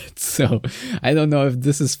 87th minute, so I don't know if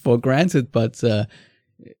this is for granted, but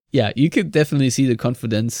you could definitely see the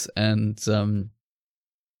confidence. And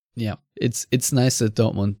it's nice that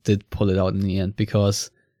Dortmund did pull it out in the end,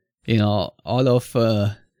 because all of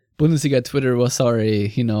Bundesliga Twitter was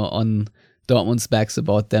sorry, on Dortmund's backs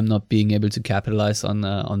about them not being able to capitalize on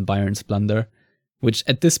Bayern's blunder. which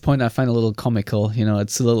at this point I find a little comical. You know,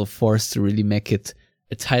 it's a little forced to really make it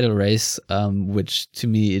a title race, which to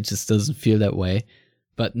me, it just doesn't feel that way.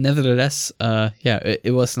 But nevertheless,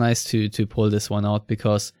 it was nice to pull this one out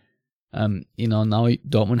because, you know, now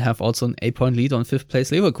Dortmund have also an 8-point lead on 5th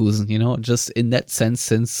place Leverkusen, you know, just in that sense,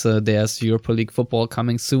 since there's Europa League football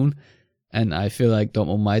coming soon. And I feel like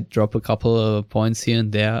Dortmund might drop a couple of points here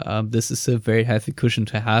and there. This is a very healthy cushion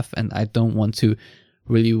to have, and I don't want to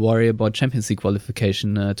really worry about Champions League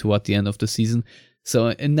qualification toward the end of the season. So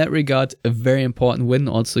in that regard, a very important win.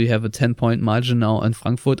 Also, you have a 10-point margin now in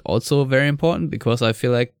Frankfurt, also very important because I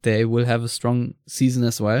feel like they will have a strong season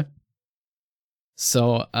as well.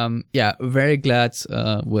 So, very glad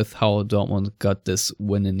with how Dortmund got this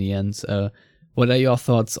win in the end. What are your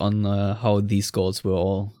thoughts on how these goals were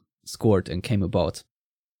all scored and came about?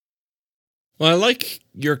 Well, I like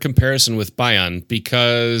your comparison with Bayern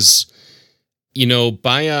because, you know,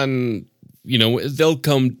 Bayern, you know, they'll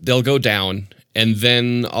go down. And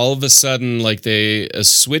then all of a sudden, like a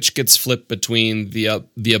switch gets flipped between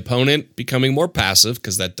the opponent becoming more passive,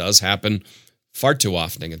 because that does happen far too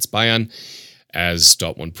often against Bayern, as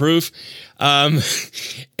Dortmund prove, and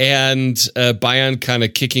Bayern kind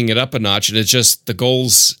of kicking it up a notch, and it's just the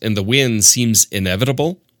goals and the win seems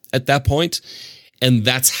inevitable at that point, and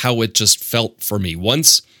that's how it just felt for me.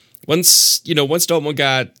 Once Dortmund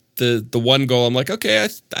got the one goal, I'm like, okay,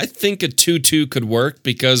 I think a 2-2 could work,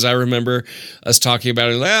 because I remember us talking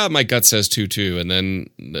about it. My gut says 2-2, and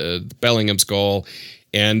then Bellingham's goal.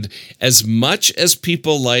 And as much as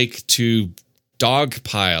people like to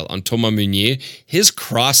dogpile on Thomas Meunier, his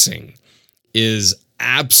crossing is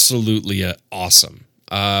absolutely awesome.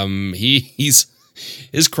 His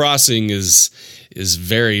crossing is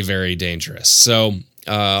very, very dangerous. So especially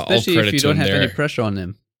all credit if you to don't him have there. any pressure on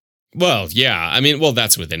him. Well, yeah. I mean,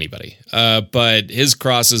 that's with anybody. But his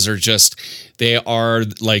crosses are they are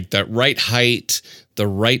like the right height, the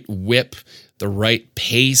right whip, the right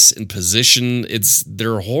pace and position.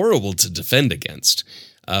 They're horrible to defend against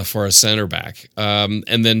for a center back.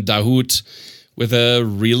 And then Dahoud with a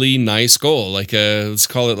really nice goal, let's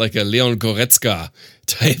call it like a Leon Goretzka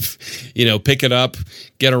type, you know, pick it up,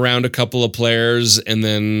 get around a couple of players, and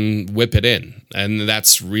then whip it in. And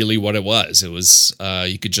that's really what it was. It was,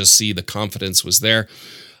 you could just see the confidence was there.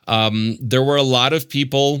 There were a lot of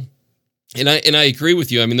people, and I agree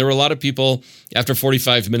with you. I mean, there were a lot of people after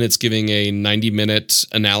 45 minutes giving a 90-minute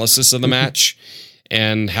analysis of the match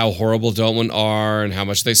and how horrible Dortmund are and how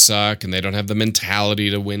much they suck and they don't have the mentality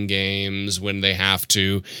to win games when they have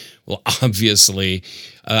to. Well, obviously,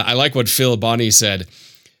 I like what Phil Bonney said.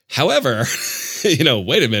 However, you know,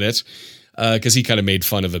 wait a minute, because he kind of made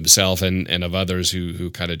fun of himself and of others who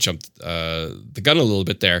kind of jumped the gun a little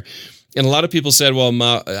bit there. And a lot of people said, well,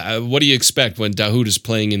 what do you expect when Dahoud is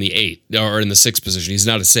playing in the 8 or in the 6 position? He's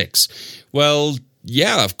not a 6. Well,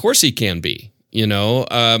 yeah, of course he can be. You know,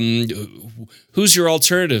 who's your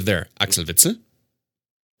alternative there? Axel Witsel?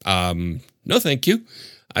 No, thank you.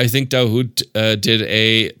 I think Dahoud did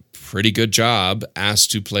a pretty good job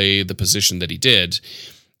asked to play the position that he did.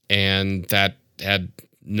 And that had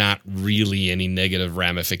not really any negative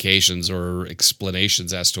ramifications or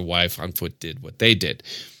explanations as to why Frankfurt did what they did.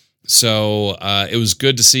 So it was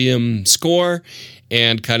good to see him score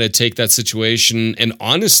and kind of take that situation. And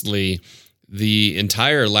honestly, the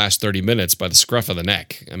entire last 30 minutes by the scruff of the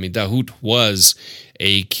neck. I mean, Dahoud was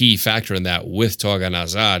a key factor in that with Thorgan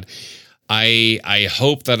Hazard. I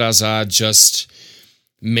hope that Hazard just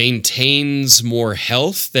maintains more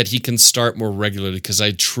health, that he can start more regularly, because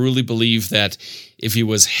I truly believe that if he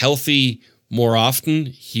was healthy more often,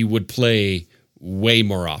 he would play way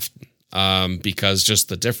more often, because just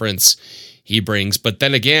the difference he brings. But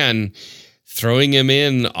then again, throwing him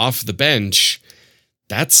in off the bench,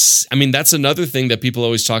 that's another thing that people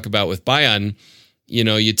always talk about with Bayern. You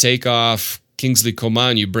know, you take off Kingsley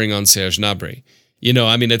Coman, you bring on Serge Gnabry. You know,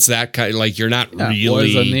 I mean, it's that kind of, like, you're not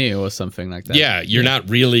really... or something like that. Yeah, you're not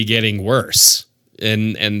really getting worse.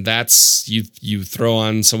 And that's, you throw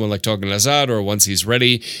on someone like Thorgan Hazard, or once he's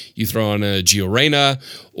ready, you throw on a Gio Reyna,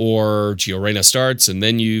 or Gio Reyna starts, and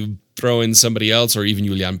then you throw in somebody else, or even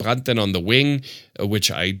Julian Brandt then on the wing,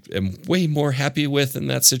 which I am way more happy with in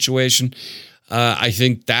that situation. I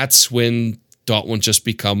think that's when Dortmund just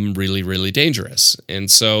become really, really dangerous. And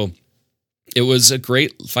so it was a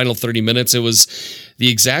great final 30 minutes. It was the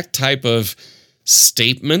exact type of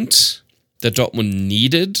statement that Dortmund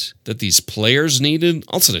needed, that these players needed,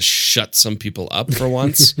 also to shut some people up for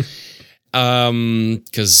once.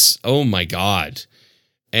 Because, oh my God.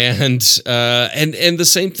 And the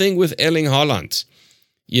same thing with Erling Haaland.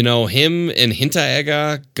 You know, him and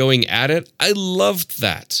Hinteregger going at it. I loved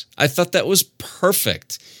that. I thought that was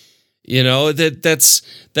perfect. You know, that's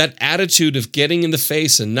that attitude of getting in the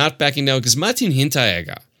face and not backing down. Because Martin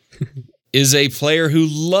Hinteregger is a player who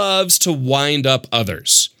loves to wind up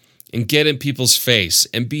others and get in people's face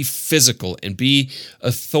and be physical and be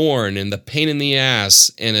a thorn and the pain in the ass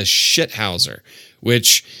and a shithouser,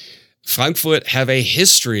 which Frankfurt have a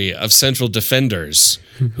history of central defenders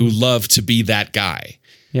who love to be that guy.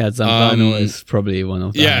 Yeah, Zambrano is probably one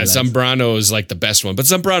of them. Yeah, Zambrano is like the best one. But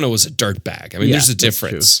Zambrano was a dirtbag. I mean, there's a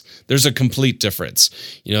difference. There's a complete difference.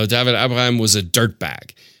 You know, David Abraham was a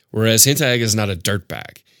dirtbag, whereas Hinteregger is not a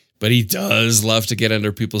dirtbag. But he does love to get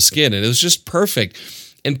under people's skin. And it was just perfect.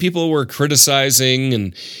 And people were criticizing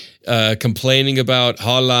and complaining about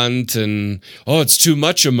Haaland and, it's too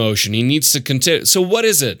much emotion. He needs to continue. So what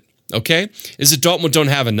is it? Okay? Is it Dortmund don't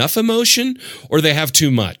have enough emotion or they have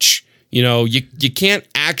too much? You know, you can't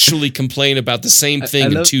actually complain about the same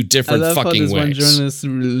thing in two different fucking ways. One journalist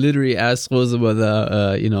literally asked Rose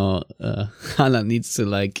whether, Haaland needs to,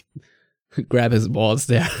 like, grab his balls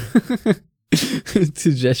there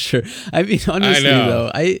to gesture. I mean, honestly,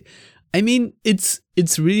 though, I mean, it's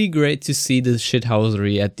really great to see the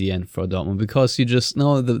shithousery at the end for Dortmund because you just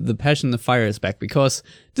know the passion, the fire is back. Because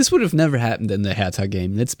this would have never happened in the Hertha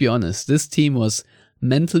game. Let's be honest. This team was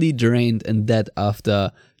mentally drained and dead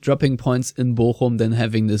after dropping points in Bochum, then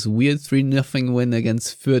having this weird 3-0 win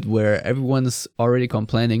against Fürth where everyone is already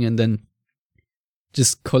complaining and then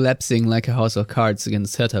just collapsing like a house of cards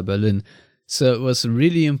against Hertha Berlin. So it was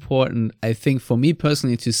really important, I think, for me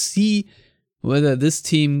personally to see whether this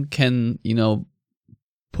team can,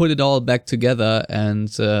 put it all back together and,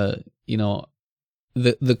 the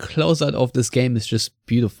closeout of this game is just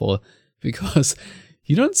beautiful because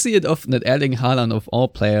you don't see it often that Erling Haaland, of all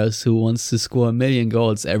players, who wants to score 1 million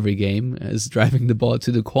goals every game, is driving the ball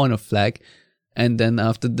to the corner flag. And then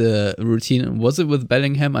after the routine, was it with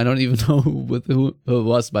Bellingham? I don't even know with who it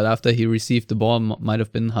was, but after he received the ball, might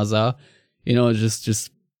have been Hazard,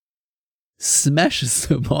 just smashes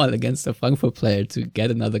the ball against a Frankfurt player to get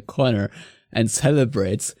another corner and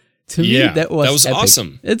celebrates. To me, that was epic.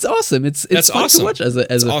 Awesome. It's awesome. It's fun to watch as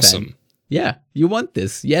a fan. Yeah, you want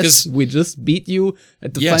this. Yes, we just beat you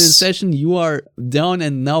at the final session. You are down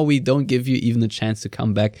and now we don't give you even a chance to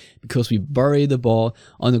come back because we bury the ball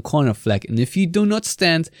on the corner flag. And if you do not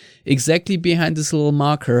stand exactly behind this little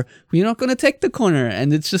marker, we're not going to take the corner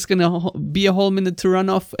and it's just going to be a whole minute to run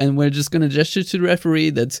off and we're just going to gesture to the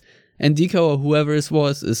referee that Ndika or whoever it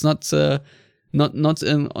was is not on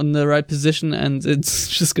the right position and it's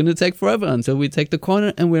just going to take forever until we take the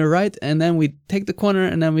corner and we're right and then we take the corner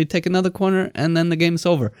and then we take another corner and then the game's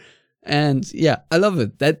over. And yeah, I love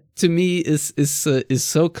it. That to me is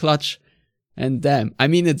so clutch. And damn, I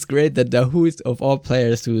mean, it's great that Dahoud of all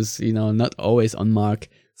players who's, not always on mark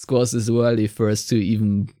scores this early first to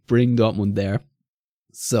even bring Dortmund there.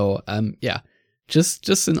 So,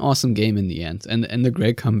 just an awesome game in the end and a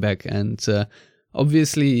great comeback. And,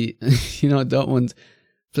 obviously, Dortmund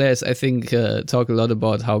players, I think, talk a lot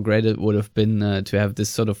about how great it would have been to have this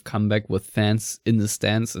sort of comeback with fans in the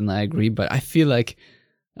stands, and I agree. But I feel like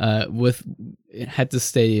had the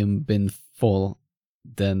stadium been full,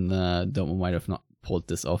 then Dortmund might have not pulled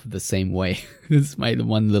this off the same way. This is my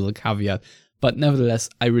one little caveat. But nevertheless,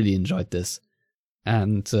 I really enjoyed this.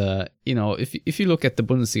 And, if you look at the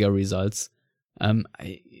Bundesliga results,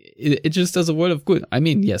 it just does a world of good. I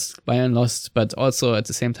mean, yes, Bayern lost, but also at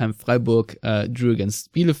the same time, Freiburg drew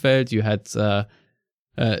against Bielefeld. You had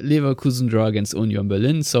Leverkusen draw against Union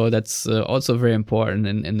Berlin, so that's also very important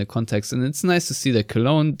in the context. And it's nice to see that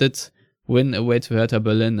Cologne did win away to Hertha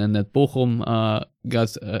Berlin and that Bochum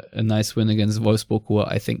got a nice win against Wolfsburg, who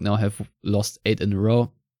I think now have lost 8 in a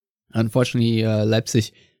row. Unfortunately,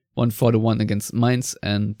 Leipzig won 4-1 against Mainz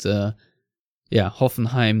and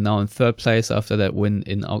Hoffenheim now in 3rd place after that win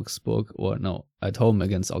in Augsburg, at home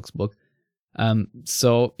against Augsburg. I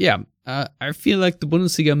feel like the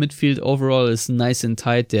Bundesliga midfield overall is nice and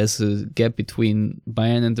tight. There's a gap between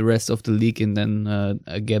Bayern and the rest of the league, and then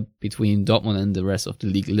a gap between Dortmund and the rest of the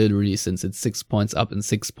league, literally, since it's 6 points up and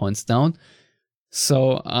 6 points down.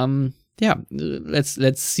 So,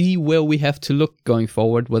 let's see where we have to look going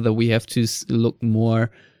forward, whether we have to look more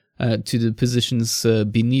to the positions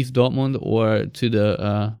beneath Dortmund or to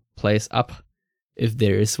the place up, if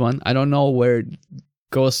there is one. I don't know where it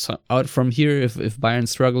goes out from here, if Bayern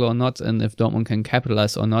struggle or not, and if Dortmund can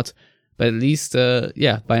capitalize or not. But at least,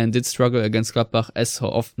 Bayern did struggle against Gladbach as so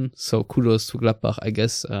often, so kudos to Gladbach, I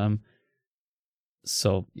guess.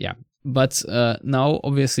 But now,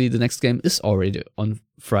 obviously, the next game is already on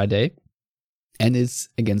Friday. And it's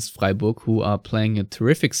against Freiburg, who are playing a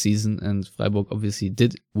terrific season, and Freiburg obviously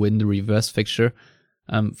did win the reverse fixture.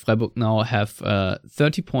 Freiburg now have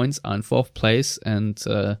 30 points, are in 4th place, and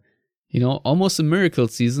almost a miracle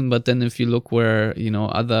season. But then if you look where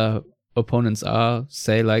other opponents are,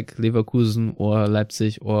 say like Leverkusen or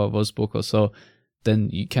Leipzig or Wolfsburg or so, then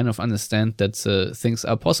you kind of understand that things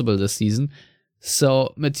are possible this season.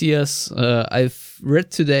 So, Matthias, I've read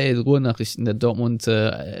today in Ruhrnachrichten that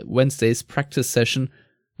Dortmund Wednesday's practice session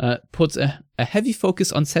puts a heavy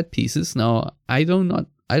focus on set pieces. Now, I don't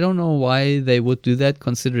know why they would do that,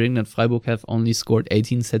 considering that Freiburg have only scored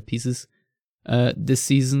 18 set pieces this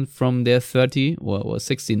season from their 30 or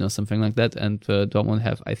 16 or something like that, and Dortmund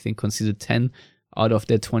have, I think, conceded 10 out of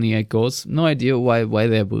their 28 goals. No idea why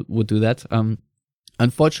they would do that.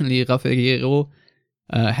 Unfortunately, Rafael Guerreiro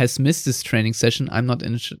has missed this training session. I'm not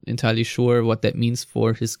entirely sure what that means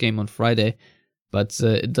for his game on Friday, but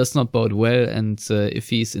it does not bode well, and if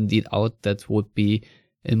he's indeed out, that would be,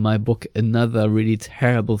 in my book, another really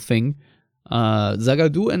terrible thing.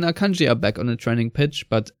 Zagadou and Akanji are back on the training pitch,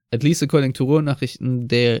 but at least according to Ruhrnachrichten,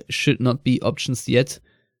 there should not be options yet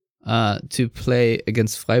to play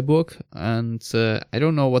against Freiburg, and I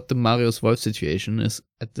don't know what the Marius Wolf situation is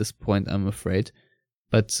at this point, I'm afraid.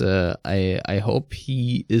 But I hope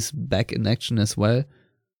he is back in action as well.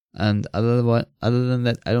 And other than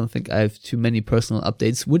that, I don't think I have too many personal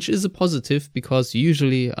updates, which is a positive, because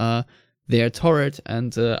usually they are torrid.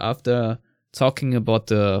 And after talking about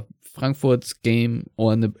the Frankfurt game,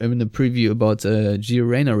 or in the preview about Gio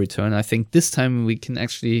Reyna return, I think this time we can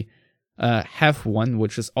actually have one,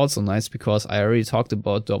 which is also nice, because I already talked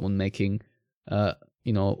about Dortmund making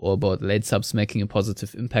or about late subs making a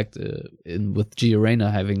positive impact with Gio Reyna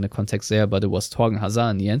having the context there, but it was Torgan Hazard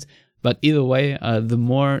in the end. But either way, the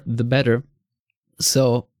more, the better.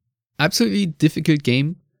 So, absolutely difficult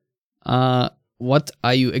game. What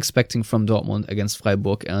are you expecting from Dortmund against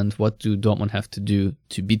Freiburg, and what do Dortmund have to do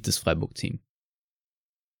to beat this Freiburg team?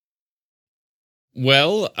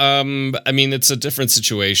 Well, it's a different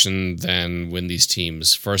situation than when these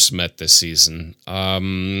teams first met this season.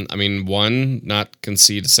 One, not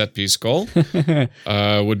concede a set-piece goal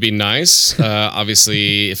would be nice.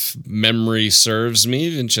 Obviously, if memory serves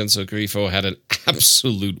me, Vincenzo Grifo had an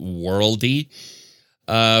absolute worldy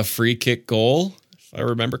free kick goal, if I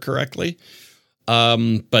remember correctly.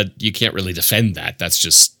 But you can't really defend that.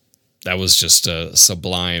 That was just a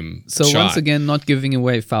sublime So shot. Once again, not giving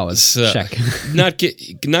away fouls. Check. not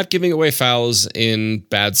giving away fouls in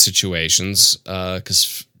bad situations,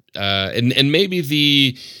 because and maybe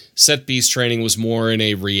the set piece training was more in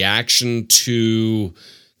a reaction to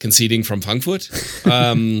conceding from Frankfurt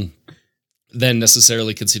than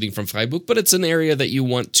necessarily conceding from Freiburg. But it's an area that you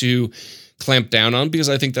want to clamp down on, because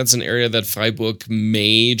I think that's an area that Freiburg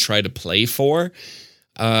may try to play for.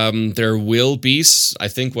 There will be, I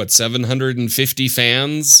think, 750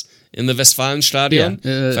 fans in the Westfalenstadion,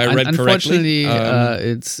 if I read correctly.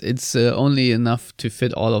 Unfortunately, it's only enough to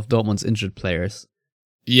fit all of Dortmund's injured players.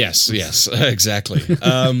 Yes, exactly.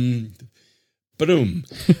 Freiburg,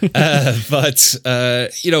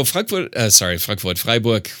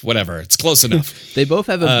 Freiburg, whatever. It's close enough. They both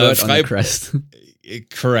have a bird on the crest.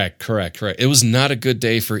 Correct. It was not a good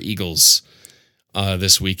day for Eagles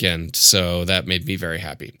this weekend, so that made me very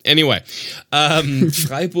happy. Anyway,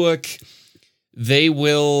 Freiburg, they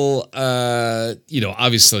will,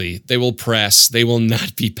 obviously, they will press. They will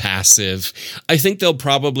not be passive. I think they'll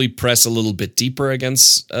probably press a little bit deeper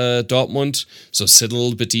against Dortmund, so sit a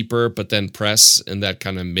little bit deeper, but then press in that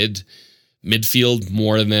kind of midfield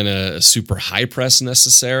more than a super high press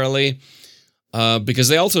necessarily, because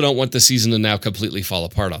they also don't want the season to now completely fall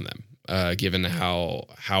apart on them. Given how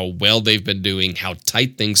well they've been doing, how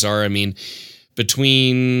tight things are. I mean,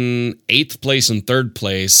 between 8th place and 3rd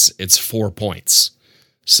place, it's 4 points.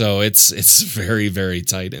 So it's very, very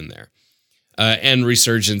tight in there. And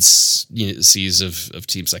resurgences of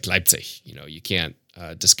teams like Leipzig. You can't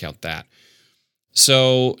discount that.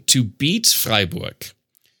 So to beat Freiburg,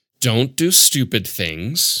 don't do stupid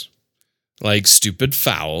things like stupid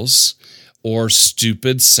fouls or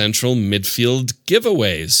stupid central midfield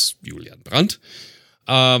giveaways, Julian Brandt.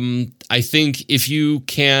 I think if you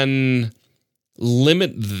can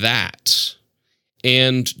limit that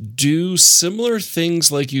and do similar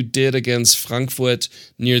things like you did against Frankfurt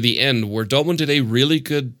near the end, where Dortmund did a really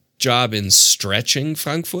good job in stretching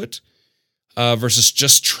Frankfurt versus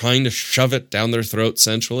just trying to shove it down their throat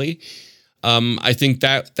centrally, I think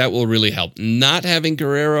that will really help. Not having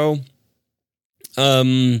Guerreiro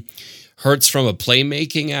hurts from a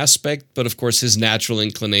playmaking aspect, but of course his natural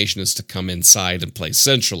inclination is to come inside and play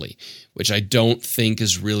centrally, which I don't think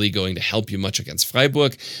is really going to help you much against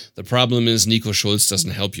Freiburg. The problem is Nico Schulz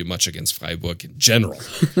doesn't help you much against Freiburg in general.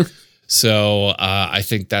 So I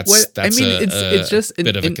think that's it's just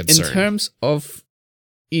bit of a concern. In terms of,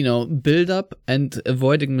 build up and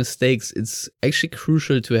avoiding mistakes, it's actually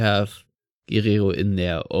crucial to have Guerreiro in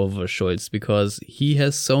there over Schulz, because he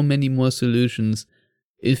has so many more solutions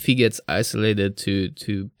if he gets isolated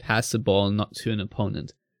to pass the ball not to an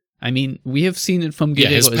opponent. I mean, we have seen it from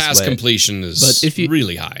Guerreiro his pass completion is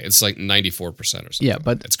really high. It's like 94% or something. Yeah,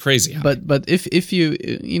 but it's crazy high. But if you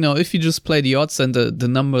just play the odds and the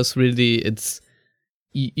numbers, really, it's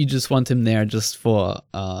you just want him there just for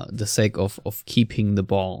the sake of keeping the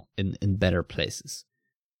ball in better places.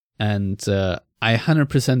 And I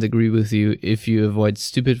 100% agree with you. If you avoid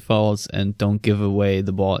stupid fouls and don't give away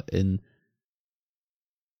the ball in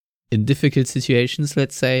difficult situations,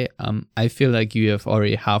 let's say, I feel like you have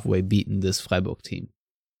already halfway beaten this Freiburg team.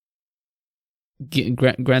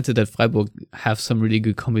 Granted that Freiburg have some really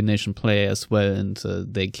good combination play as well, and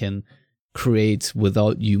they can create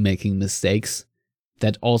without you making mistakes.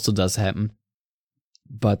 That also does happen.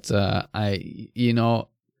 But I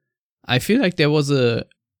feel like there was a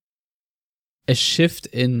shift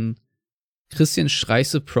in Christian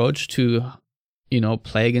Streich's approach to,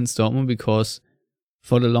 play against Dortmund, because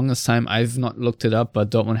for the longest time, I've not looked it up, but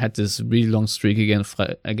Dortmund had this really long streak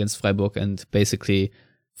against Freiburg, and basically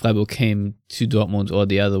Freiburg came to Dortmund or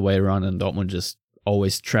the other way around, and Dortmund just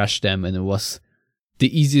always trashed them, and it was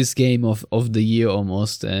the easiest game of the year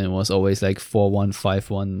almost, and it was always like 4-1,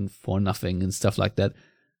 5-1, 4-0 and stuff like that.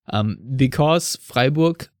 Because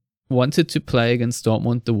Freiburg wanted to play against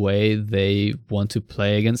Dortmund the way they want to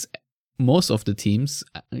play against most of the teams.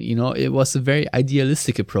 It was a very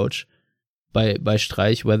idealistic approach by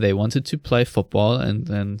Streich, where they wanted to play football and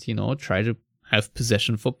try to have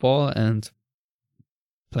possession football and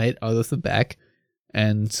play it out of the back.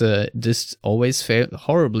 And this always failed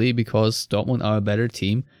horribly, because Dortmund are a better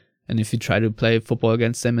team. And if you try to play football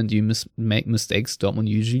against them and you make mistakes, Dortmund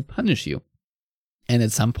usually punish you. And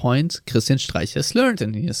at some point, Christian Streich has learned,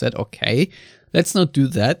 and he said, okay, let's not do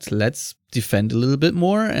that. Let's defend a little bit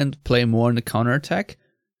more and play more in the counterattack.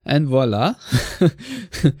 And voila.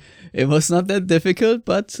 It was not that difficult,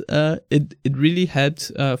 but it really helped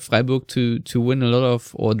Freiburg to win a lot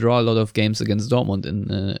of, or draw a lot of games against Dortmund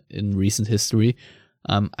in recent history.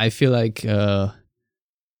 I feel like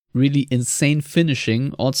really insane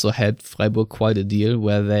finishing also helped Freiburg quite a deal,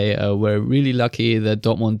 where they were really lucky that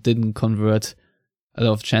Dortmund didn't convert a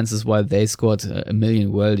lot of chances while they scored a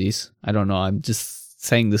million worldies. I don't know, I'm just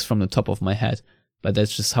saying this from the top of my head, but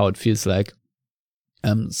that's just how it feels like.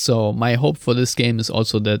 So my hope for this game is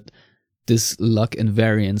also that this luck and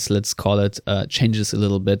variance, let's call it, changes a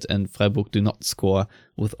little bit, and Freiburg do not score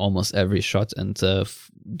with almost every shot, and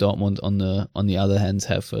Dortmund on the other hand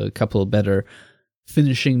have a couple better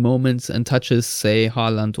finishing moments and touches, say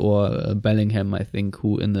Haaland or Bellingham, I think,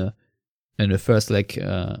 who in the first leg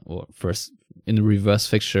or first in the reverse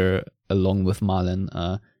fixture along with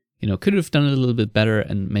Malen, could have done a little bit better,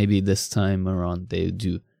 and maybe this time around they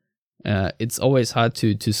do. It's always hard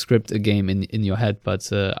to script a game in your head,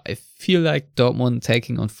 but I feel like Dortmund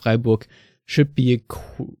taking on Freiburg should be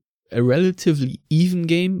a relatively even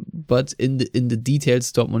game, but in the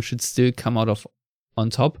details, Dortmund should still come out on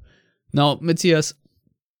top. Now, Matthias,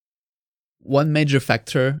 one major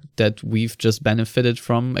factor that we've just benefited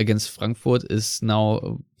from against Frankfurt is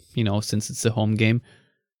now, since it's a home game,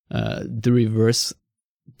 the reverse,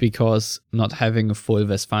 because not having a full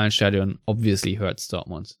Westfalenstadion obviously hurts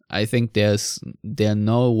Dortmund. I think there are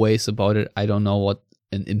no ways about it. I don't know what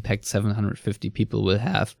an impact 750 people will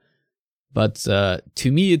have, but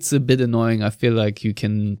to me it's a bit annoying. I feel like you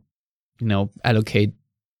can, allocate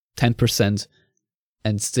 10%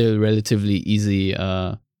 and still relatively easily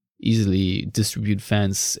distribute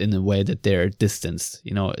fans in a way that they're distanced.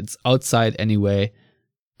 It's outside anyway,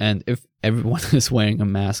 and if everyone is wearing a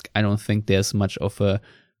mask, I don't think there's much of a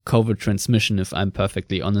COVID transmission, if I'm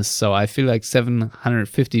perfectly honest. So I feel like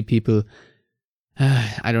 750 people,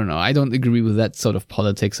 I don't know. I don't agree with that sort of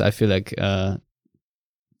politics. I feel like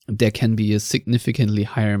there can be a significantly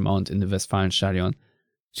higher amount in the Westfalenstadion,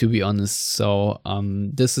 to be honest. So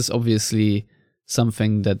this is obviously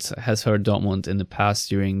something that has hurt Dortmund in the past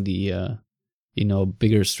during the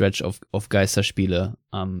bigger stretch of Geisterspiele.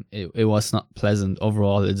 It was not pleasant.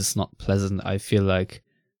 Overall, it is not pleasant. I feel like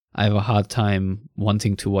I have a hard time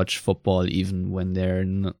wanting to watch football even when there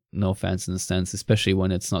are no fans in the stands, especially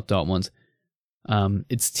when it's not Dortmund.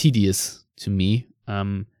 It's tedious to me.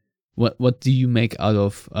 what do you make out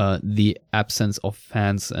of the absence of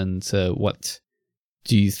fans, and what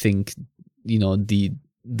do you think,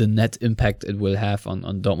 the net impact it will have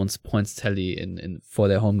on Dortmund's points tally in for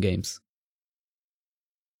their home games?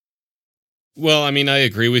 Well, I mean, I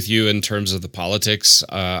agree with you in terms of the politics.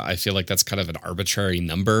 I feel like that's kind of an arbitrary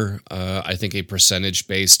number. I think a percentage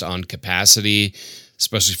based on capacity,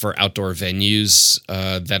 especially for outdoor venues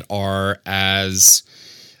that are as...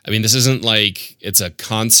 I mean, this isn't like it's a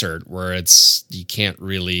concert where you can't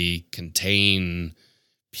really contain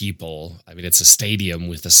people. I mean, it's a stadium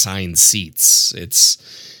with assigned seats.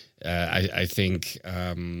 I think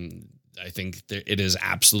it is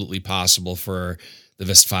absolutely possible for the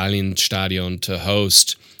Westfalenstadion to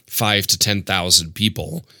host 5,000 to 10,000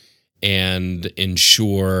 people and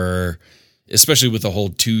ensure, especially with the whole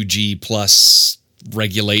 2G plus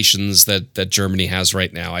regulations that Germany has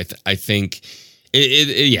right now. I think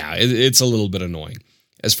it's a little bit annoying.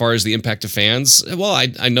 As far as the impact of fans, well,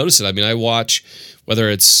 I notice it. I mean, I watch, whether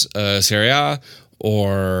it's Serie A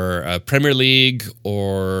or Premier League,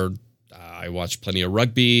 or I watch plenty of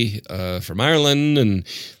rugby from Ireland, and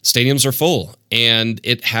stadiums are full. And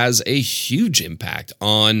it has a huge impact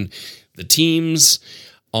on the teams,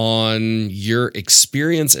 on your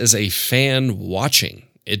experience as a fan watching.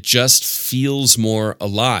 It just feels more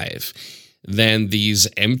alive than these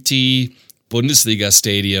empty Bundesliga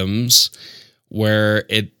stadiums where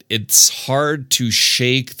it's hard to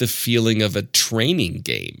shake the feeling of a training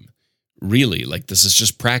game. Really, like, this is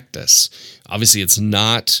just practice. Obviously, it's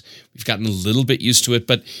not. We've gotten a little bit used to it,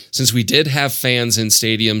 but since we did have fans in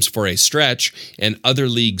stadiums for a stretch, and other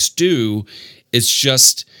leagues do, it's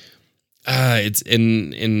just it's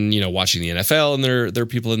in watching the NFL, and there are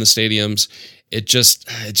people in the stadiums. It just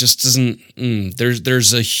doesn't.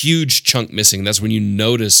 There's a huge chunk missing. That's when you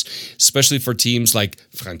notice, especially for teams like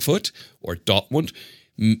Frankfurt or Dortmund,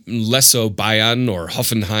 less so Bayern or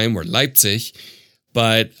Hoffenheim or Leipzig.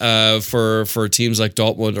 But for teams like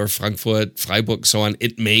Dortmund or Frankfurt, Freiburg, so on,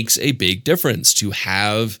 it makes a big difference to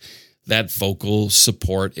have that vocal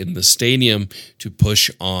support in the stadium to push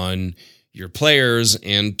on your players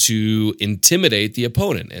and to intimidate the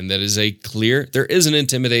opponent. And there is an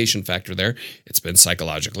intimidation factor there. It's been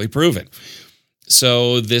psychologically proven.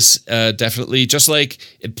 So this definitely, just like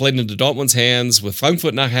it played into Dortmund's hands with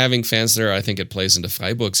Frankfurt not having fans there, I think it plays into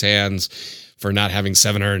Freiburg's hands for not having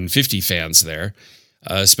 750 fans there.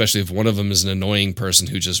 Especially if one of them is an annoying person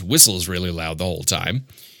who just whistles really loud the whole time.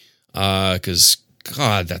 Because,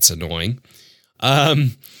 God, that's annoying.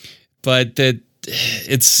 But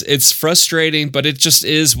it's frustrating, but it just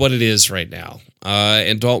is what it is right now.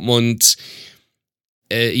 And Dortmund,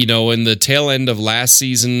 in the tail end of last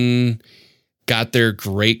season, got their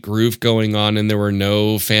great groove going on, and there were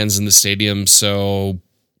no fans in the stadium. So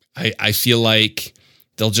I feel like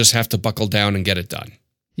they'll just have to buckle down and get it done.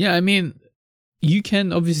 Yeah, I mean, you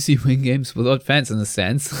can obviously win games without fans in a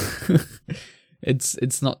sense.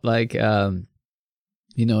 It's not like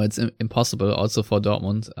it's impossible also for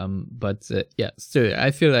Dortmund. But still, I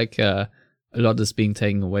feel like a lot is being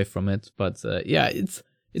taken away from it. But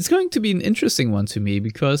it's going to be an interesting one to me,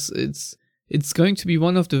 because it's going to be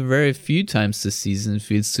one of the very few times this season, it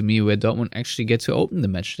feels to me, where Dortmund actually get to open the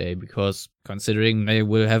match day. Because considering they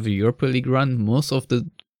will have a Europa League run, most of the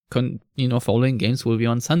following games will be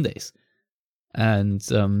on Sundays. And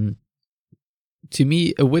to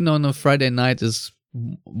me, a win on a Friday night is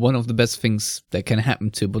one of the best things that can happen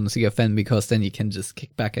to a Bundesliga fan, because then you can just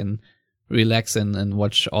kick back and relax and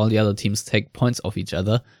watch all the other teams take points off each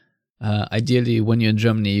other. Ideally, when you're in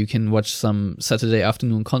Germany, you can watch some Saturday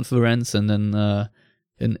afternoon conference, and then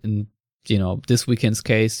in this weekend's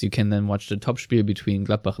case, you can then watch the Topspiel between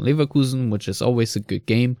Gladbach and Leverkusen, which is always a good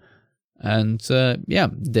game. And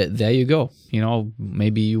there you go.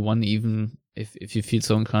 Maybe you want, even if you feel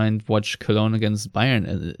so inclined, watch Cologne against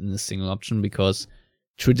Bayern in a single option, because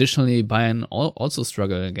traditionally Bayern also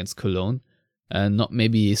struggle against Cologne, and not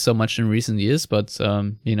maybe so much in recent years, but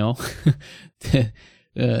in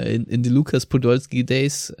the Lukas Podolski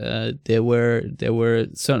days, there were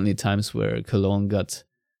certainly times where Cologne got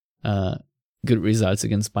good results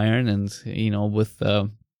against Bayern, and with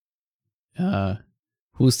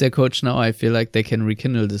who's their coach now, I feel like they can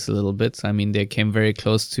rekindle this a little bit. I mean, they came very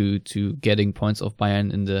close to getting points off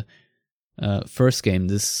Bayern in the first game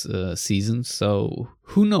this season, so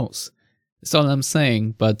who knows? That's all I'm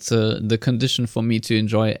saying. But the condition for me to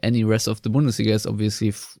enjoy any rest of the Bundesliga is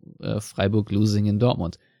obviously Freiburg losing in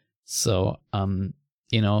Dortmund. So,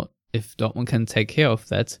 if Dortmund can take care of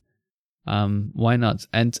that, why not?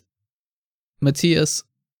 And Matthias,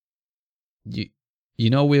 you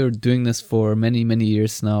we're doing this for many, many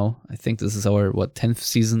years now. I think this is our 10th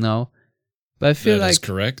season now. But I feel That is like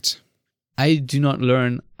correct. I do not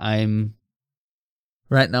learn. I'm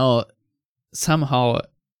right now somehow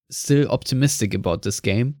still optimistic about this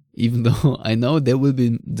game, even though I know there will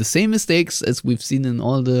be the same mistakes as we've seen in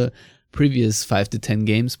all the previous 5 to 10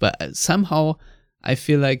 games. But somehow I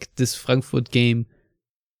feel like this Frankfurt game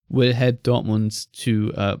will help Dortmund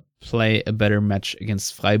to play a better match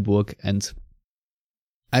against Freiburg. And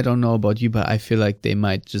I don't know about you, but I feel like they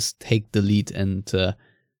might just take the lead and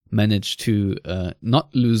manage to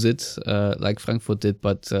not lose it like Frankfurt did,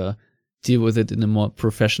 but deal with it in a more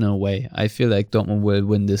professional way. I feel like Dortmund will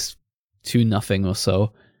win this 2-0 or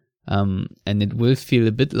so. And it will feel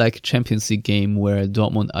a bit like a Champions League game where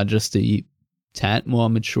Dortmund are just a tad more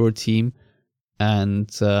mature team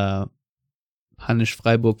and punish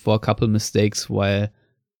Freiburg for a couple mistakes, while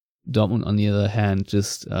Dortmund, on the other hand,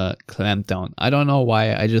 just clamp down. I don't know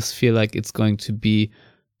why. I just feel like it's going to be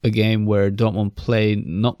a game where Dortmund play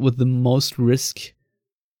not with the most risk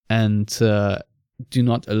and do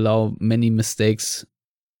not allow many mistakes.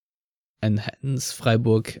 And hence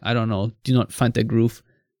Freiburg, I don't know, do not find their groove.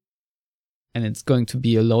 And it's going to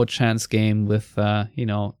be a low chance game with,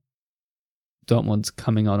 Dortmund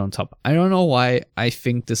coming out on top. I don't know why I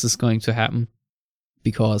think this is going to happen,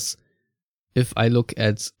 because if I look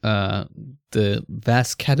at the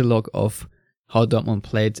vast catalog of how Dortmund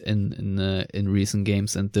played in recent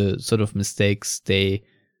games and the sort of mistakes they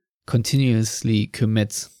continuously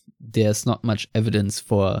commit, there's not much evidence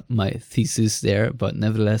for my thesis there, but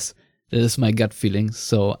nevertheless, that is my gut feeling.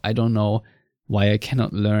 So I don't know why I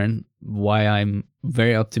cannot learn, why I'm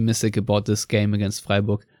very optimistic about this game against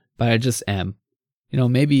Freiburg, but I just am.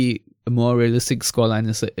 Maybe a more realistic scoreline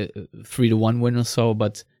is a 3-1 win or so,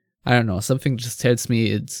 but I don't know. Something just tells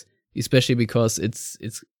me it's, especially because it's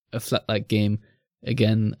a flat-like game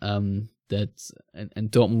again. And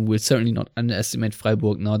Dortmund will certainly not underestimate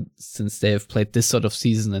Freiburg, not since they have played this sort of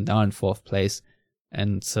season and are in 4th place,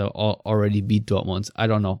 and so already beat Dortmund. I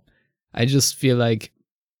don't know. I just feel like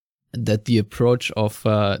that the approach of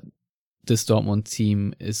this Dortmund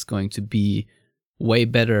team is going to be way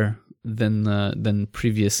better than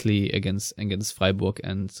previously against Freiburg,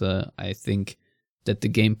 and I think that the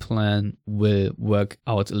game plan will work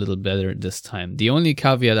out a little better this time. The only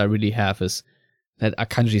caveat I really have is that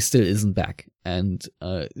Akanji still isn't back, and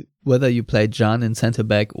whether you play Can in center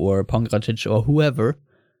back or Pongracic or whoever,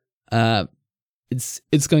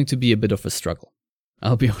 it's going to be a bit of a struggle.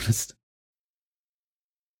 I'll be honest.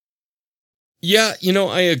 Yeah,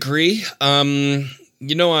 I agree. I'm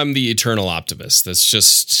the eternal optimist. That's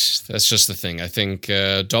just the thing. I think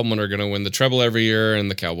Dortmund are going to win the treble every year,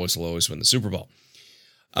 and the Cowboys will always win the Super Bowl.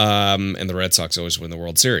 And the Red Sox always win the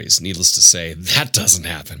World Series. Needless to say, that doesn't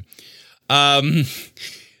happen.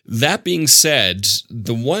 That being said,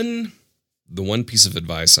 the one piece of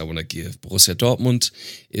advice I want to give Borussia Dortmund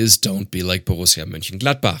is don't be like Borussia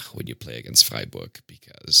Mönchengladbach when you play against Freiburg,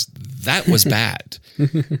 because that was bad.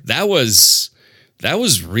 That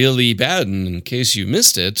was really bad. And in case you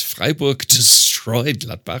missed it, Freiburg destroyed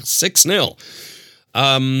Gladbach 6-0.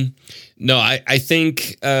 No, I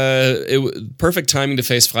think perfect timing to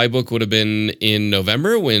face Freiburg would have been in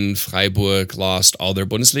November, when Freiburg lost all their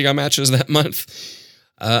Bundesliga matches that month.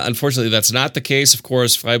 Unfortunately, that's not the case. Of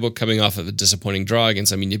course, Freiburg coming off of a disappointing draw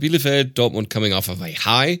against Arminia Bielefeld, Dortmund coming off of a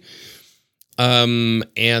high.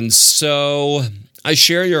 And so I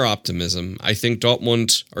share your optimism. I think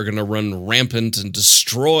Dortmund are going to run rampant and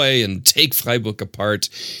destroy and take Freiburg apart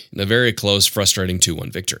in a very close, frustrating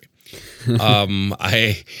 2-1 victory.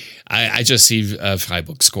 I just see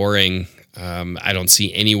Freiburg scoring. I don't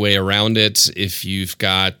see any way around it. If you've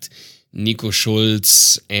got Nico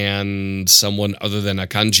Schulz and someone other than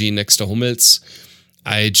Akanji next to Hummels,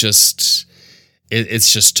 it's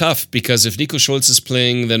just tough, because if Nico Schulz is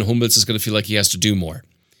playing, then Hummels is going to feel like he has to do more.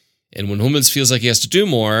 And when Hummels feels like he has to do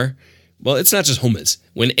more, well, it's not just Hummels.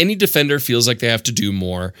 When any defender feels like they have to do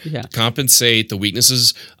more, compensate the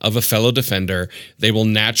weaknesses of a fellow defender, they will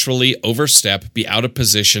naturally overstep, be out of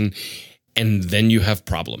position, and then you have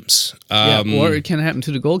problems. Or it can happen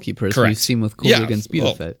to the goalkeepers. We've seen with Kugel against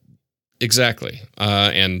Bielefeld. Well, exactly.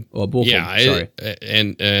 And Bochum, sorry.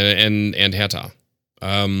 And Hertha.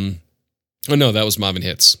 Oh no, that was Marvin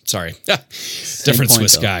Hitz. Sorry. Different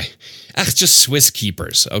Swiss guy. Just Swiss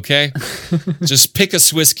keepers, okay? Just pick a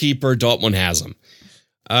Swiss keeper, Dortmund has them.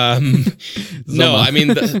 No, I mean,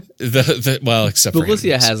 well, except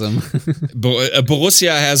Borussia for has them. Borussia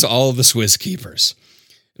has all the Swiss keepers.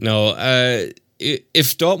 No,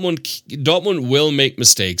 if Dortmund will make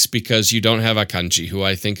mistakes because you don't have Akanji, who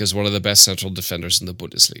I think is one of the best central defenders in the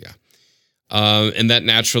Bundesliga. And that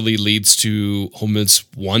naturally leads to Hummels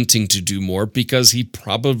wanting to do more because he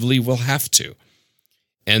probably will have to.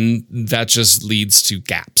 And that just leads to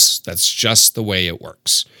gaps. That's just the way it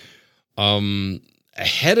works.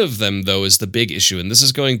 Ahead of them, though, is the big issue. And this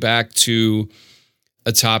is going back to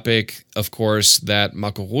a topic, of course, that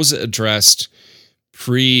Marco Rose addressed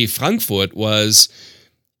pre-Frankfurt was,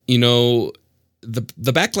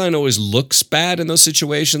 the back line always looks bad in those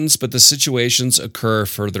situations, but the situations occur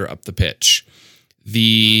further up the pitch.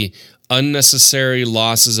 The unnecessary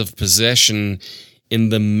losses of possession in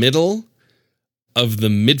the middle of the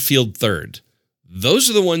midfield third, those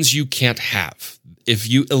are the ones you can't have. If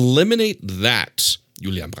you eliminate that,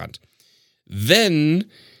 Julian Brandt, then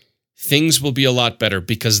things will be a lot better,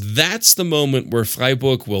 because that's the moment where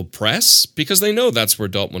Freiburg will press, because they know that's where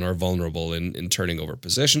Dortmund are vulnerable in turning over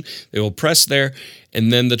possession. They will press there,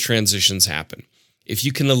 and then the transitions happen. If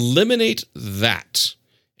you can eliminate that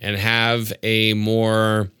and have a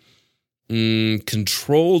more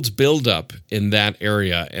controlled build-up in that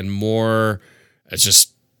area and more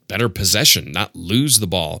just better possession, not lose the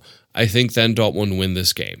ball, I think then Dortmund win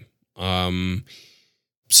this game.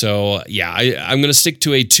 So, yeah, I'm going to stick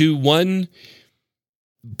to a 2-1,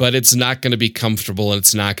 but it's not going to be comfortable and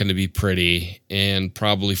it's not going to be pretty. And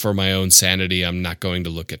probably for my own sanity, I'm not going to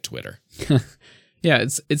look at Twitter. Yeah,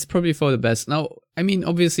 it's probably for the best. Now, I mean,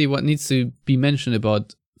 obviously what needs to be mentioned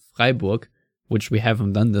about Freiburg, which we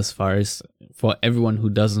haven't done this far, is for everyone who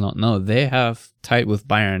does not know, they have tied with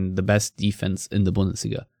Bayern the best defense in the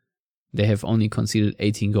Bundesliga. They have only conceded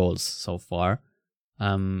 18 goals so far.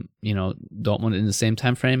 Dortmund in the same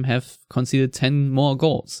time frame have conceded 10 more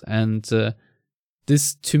goals. And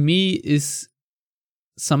this, to me, is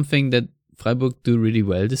something that Freiburg do really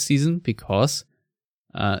well this season, because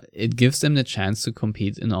it gives them the chance to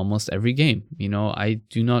compete in almost every game. I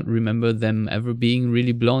do not remember them ever being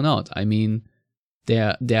really blown out. I mean,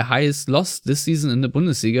 their highest loss this season in the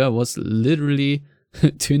Bundesliga was literally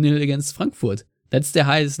 2-0 against Frankfurt. That's their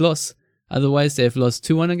highest loss. Otherwise, they have lost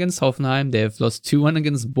 2-1 against Hoffenheim, they have lost 2-1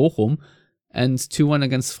 against Bochum, and 2-1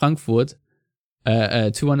 against Frankfurt,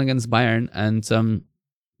 2-1 against Bayern. And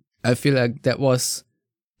I feel like that was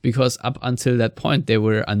because up until that point, they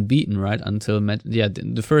were unbeaten, right? Until,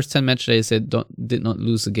 the first 10 match days, they did not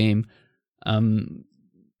lose a game.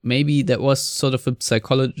 Maybe that was sort of a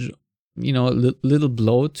psychology, little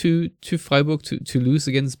blow to Freiburg to lose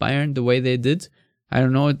against Bayern the way they did. I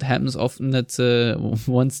don't know, it happens often that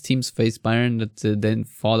once teams face Bayern that then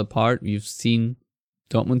fall apart. You've seen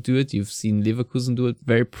Dortmund do it, you've seen Leverkusen do it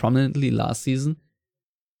very prominently last season.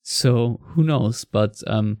 So who knows? But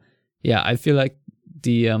I feel like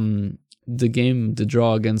the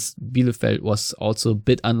draw against Bielefeld was also a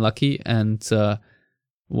bit unlucky. And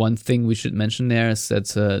one thing we should mention there is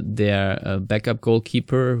that their backup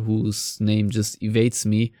goalkeeper, whose name just evades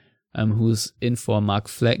me, who's in for Mark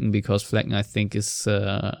Flecken, because Flecken, I think, is,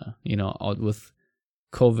 out with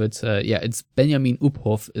COVID. It's Benjamin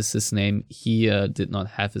Uphoff is his name. He did not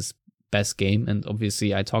have his best game. And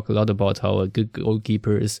obviously, I talk a lot about how a good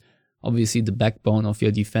goalkeeper is obviously the backbone of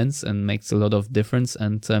your defense and makes a lot of difference.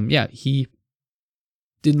 And he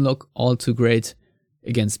didn't look all too great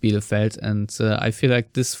against Bielefeld. And I feel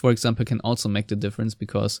like this, for example, can also make the difference,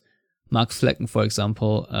 because Mark Flecken, for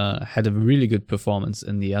example, had a really good performance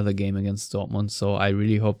in the other game against Dortmund. So I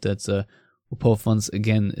really hope that Uphoff once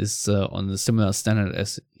again is on a similar standard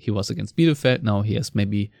as he was against Bielefeld. Now he has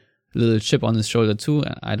maybe a little chip on his shoulder too.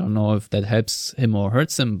 I don't know if that helps him or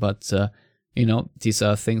hurts him, but these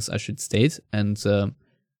are things I should state. And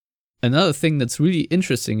another thing that's really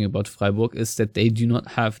interesting about Freiburg is that they do not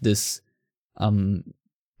have this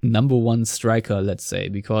number one striker, let's say,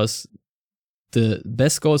 because the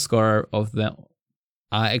best goal scorer of them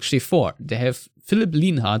are actually 4. They have Philipp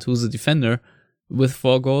Lienhardt, who's a defender, with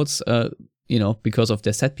 4 goals, because of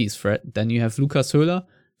their set piece threat. Then you have Lukas Höhler,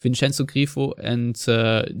 Vincenzo Grifo, and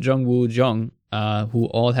Jongwoo Jong, who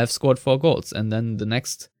all have scored 4 goals. And then the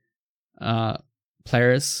next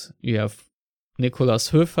players, you have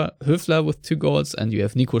Nicolas Höfler with 2 goals, and you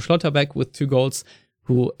have Nico Schlotterbeck with 2 goals,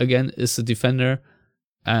 who again is a defender.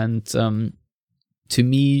 And to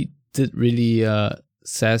me, it really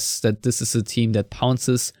says that this is a team that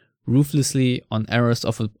pounces ruthlessly on errors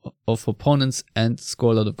of opponents and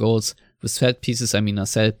score a lot of goals with set pieces. I mean, I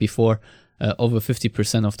said it before, over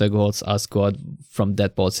 50% of their goals are scored from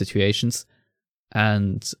dead ball situations.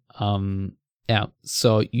 And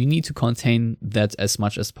so you need to contain that as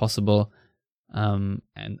much as possible. And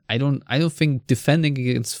I don't think defending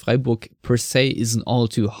against Freiburg per se isn't all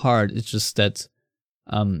too hard. It's just that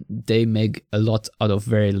they make a lot out of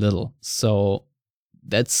very little. So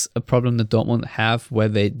that's a problem that Dortmund have, where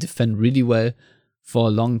they defend really well for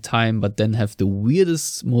a long time, but then have the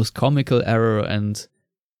weirdest, most comical error and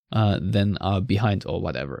then are behind or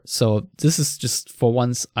whatever. So this is just, for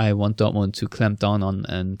once, I want Dortmund to clamp down on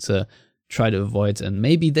and try to avoid, and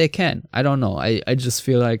maybe they can. I don't know. I just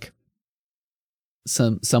feel like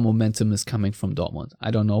some momentum is coming from Dortmund.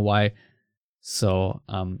 I don't know why. So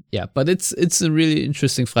but it's a really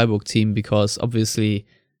interesting Freiburg team, because obviously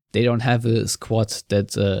they don't have a squad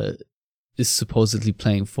that is supposedly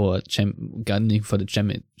playing for gunning for the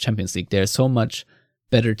Champions League. There are so much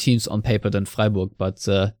better teams on paper than Freiburg, but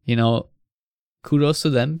kudos to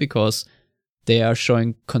them, because they are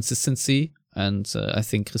showing consistency, and I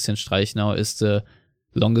think Christian Streich now is the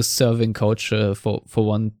longest serving coach for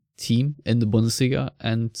one team in the Bundesliga,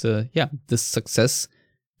 and this success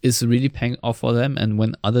is really paying off for them. And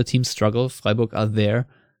when other teams struggle, Freiburg are there,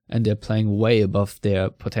 and they're playing way above their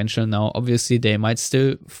potential. Now, obviously, they might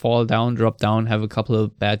still fall down, drop down, have a couple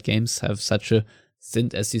of bad games, have such a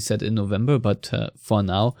stint, as you said, in November. But for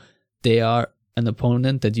now, they are an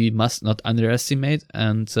opponent that you must not underestimate,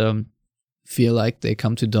 and feel like they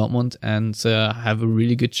come to Dortmund and have a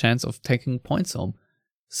really good chance of taking points home.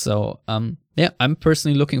 So, I'm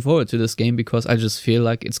personally looking forward to this game, because I just feel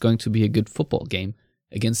like it's going to be a good football game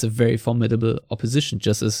against a very formidable opposition,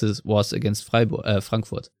 just as it was against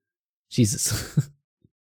Frankfurt. Jesus.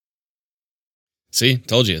 See,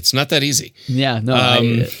 told you, it's not that easy. Yeah, no,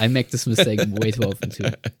 I make this mistake way too often too.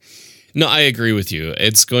 No, I agree with you.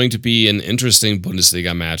 It's going to be an interesting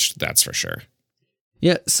Bundesliga match, that's for sure.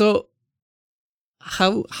 Yeah, so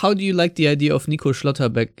how do you like the idea of Nico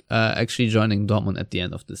Schlotterbeck actually joining Dortmund at the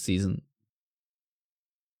end of the season?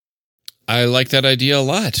 I like that idea a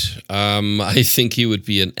lot. I think he would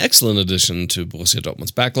be an excellent addition to Borussia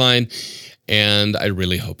Dortmund's backline, and I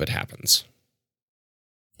really hope it happens.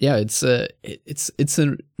 Yeah, it's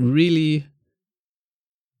a really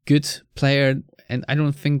good player, and I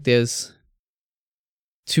don't think there's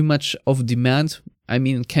too much of demand. I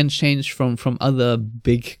mean, it can change from other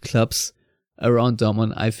big clubs around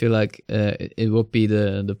Dortmund. I feel like it would be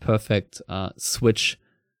the perfect switch.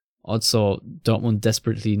 Also, Dortmund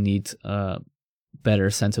desperately need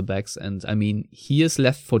better center backs, and I mean, he is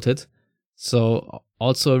left-footed, so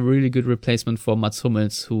also a really good replacement for Mats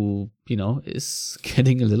Hummels, who is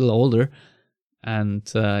getting a little older, and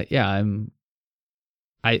I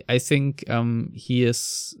think he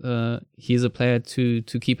is a player to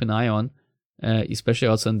keep an eye on, especially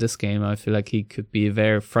also in this game. I feel like he could be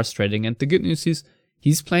very frustrating, and the good news is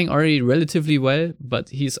he's playing already relatively well, but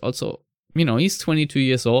he's also he's 22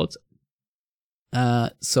 years old.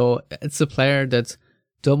 So it's a player that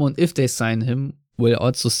Dortmund, if they sign him, will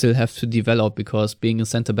also still have to develop, because being a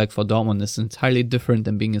center back for Dortmund is entirely different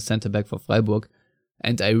than being a center back for Freiburg.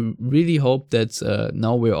 And I really hope that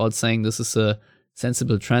now we're all saying this is a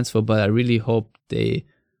sensible transfer, but I really hope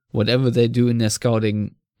whatever they do in their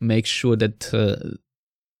scouting, make sure that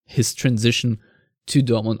his transition to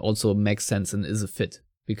Dortmund also makes sense and is a fit.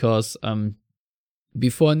 Because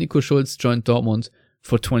before Nico Schulz joined Dortmund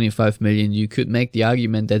for 25 million, you could make the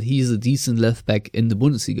argument that he's a decent left back in the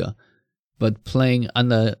Bundesliga. But playing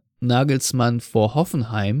under Nagelsmann for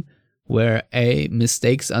Hoffenheim, where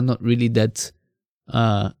mistakes are not really that,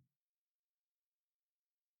 I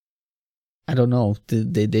don't know,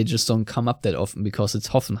 they just don't come up that often, because it's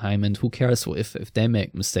Hoffenheim, and who cares if they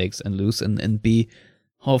make mistakes and lose. And B,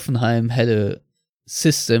 Hoffenheim had a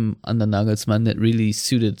system under Nagelsmann that really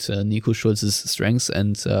suited Nico Schulz's strengths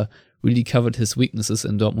and really covered his weaknesses,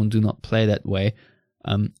 and Dortmund do not play that way.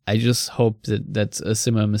 I just hope that a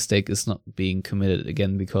similar mistake is not being committed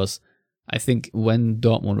again, because I think when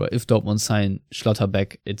Dortmund, or if Dortmund sign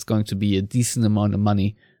Schlotterbeck, it's going to be a decent amount of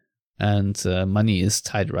money, and money is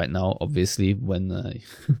tight right now, obviously, when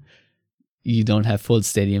you don't have full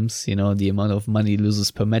stadiums. The amount of money loses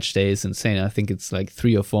per match day is insane. I think it's like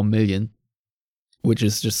 3 or 4 million, which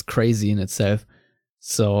is just crazy in itself.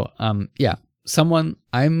 So, someone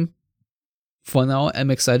for now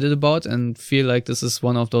I'm excited about, and feel like this is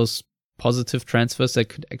one of those positive transfers that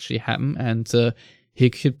could actually happen, and he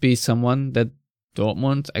could be someone that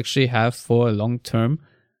Dortmund actually have for a long term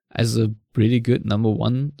as a really good number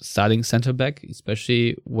one starting center back,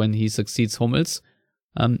 especially when he succeeds Hummels.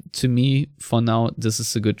 To me, for now, this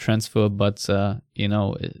is a good transfer, but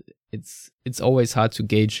it's always hard to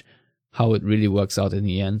gauge how it really works out in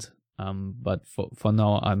the end. But for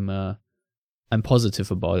now, I'm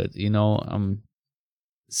positive about it.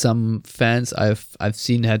 Some fans I've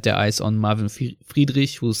seen had their eyes on Marvin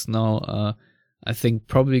Friedrich, who's now I think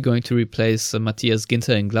probably going to replace Matthias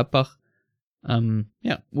Ginter in Gladbach.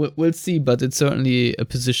 We'll see, but it's certainly a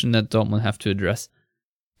position that Dortmund have to address.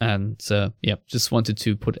 And just wanted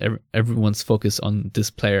to put everyone's focus on this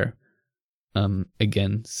player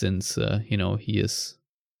again, since he is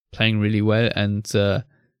playing really well. And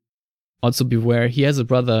also beware, he has a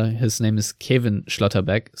brother. His name is Kevin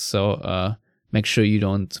Schlotterbeck. So make sure you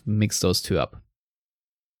don't mix those two up.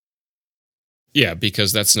 Yeah,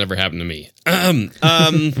 because that's never happened to me.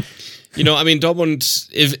 Dortmund,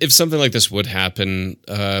 if something like this would happen,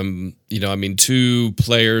 two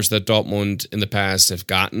players that Dortmund in the past have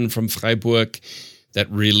gotten from Freiburg that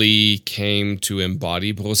really came to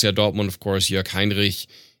embody Borussia Dortmund, of course, Jörg Heinrich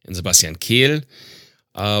and Sebastian Kehl.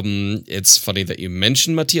 It's funny that you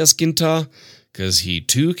mentioned Matthias Ginter, because he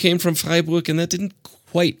too came from Freiburg, and that didn't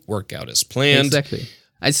quite work out as planned. Exactly.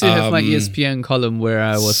 I still have my ESPN column where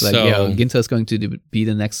I was like, Ginter's going to be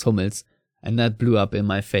the next Hummels, and that blew up in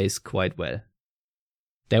my face quite well.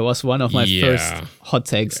 That was one of my first hot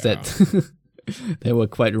takes that they were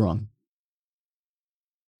quite wrong.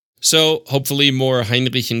 So hopefully more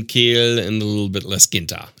Heinrich and Kehl and a little bit less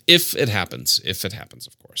Ginter. If it happens,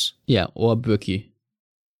 of course. Yeah, or Bürki.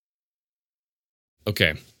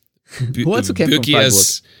 Okay. Who also came from Freiburg?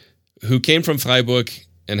 Who came from Freiburg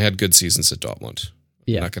and had good seasons at Dortmund.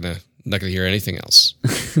 Yeah. Not gonna hear anything else.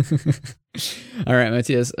 All right,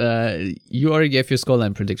 Matthias. You already gave your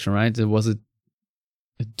scoreline prediction, right? Was it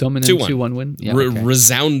a dominant 2-1 win? Yeah,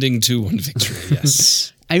 resounding 2-1 victory.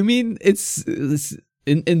 Yes. I mean, it's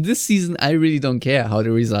in this season, I really don't care how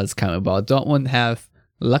the results come about. Dortmund have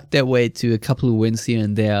lucked their way to a couple of wins here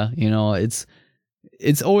and there.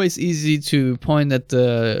 It's always easy to point at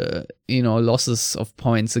the losses of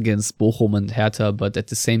points against Bochum and Hertha, but at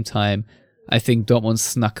the same time, I think Dortmund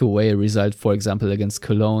snuck away a result, for example, against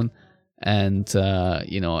Cologne and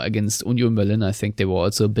against Union Berlin. I think they were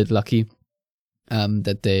also a bit lucky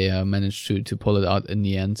that they managed to pull it out in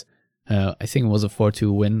the end. I think it was a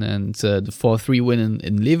 4-2 win, and the 4-3 win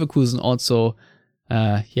in Leverkusen also,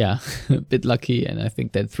 a bit lucky. And I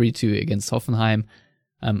think that 3-2 against Hoffenheim,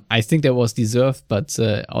 I think that was deserved, but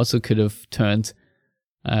also could have turned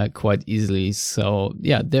quite easily. So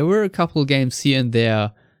yeah, there were a couple games here and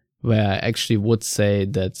there where I actually would say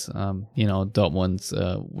that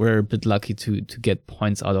Dortmund were a bit lucky to get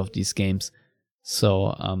points out of these games.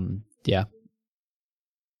 So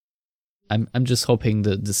I'm just hoping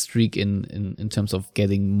the streak in terms of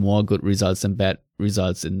getting more good results than bad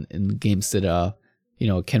results in games that are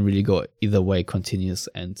can really go either way continues.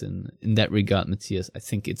 And in that regard, Matthias, I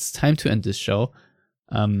think it's time to end this show.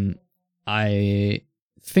 I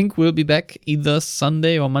think we'll be back either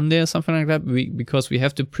Sunday or Monday or something like that, because we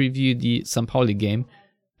have to preview the St. Pauli game,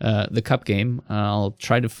 the cup game. I'll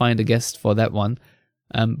try to find a guest for that one.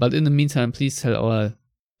 But in the meantime, please tell our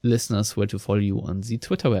listeners where to follow you on the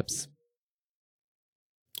Twitter webs.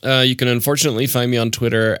 You can unfortunately find me on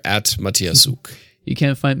Twitter at Matthias Zug. You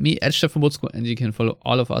can find me at Stefan Butzko, and you can follow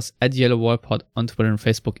all of us at Yellow Wall Pod on Twitter and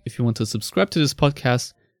Facebook. If you want to subscribe to this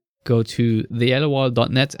podcast, go to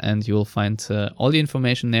theyellowwall.net and you'll find all the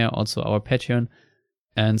information there, also our Patreon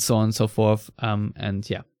and so on and so forth.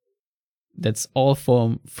 That's all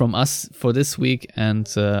from us for this week. And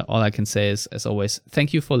all I can say is, as always,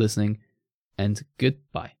 thank you for listening and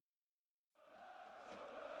goodbye.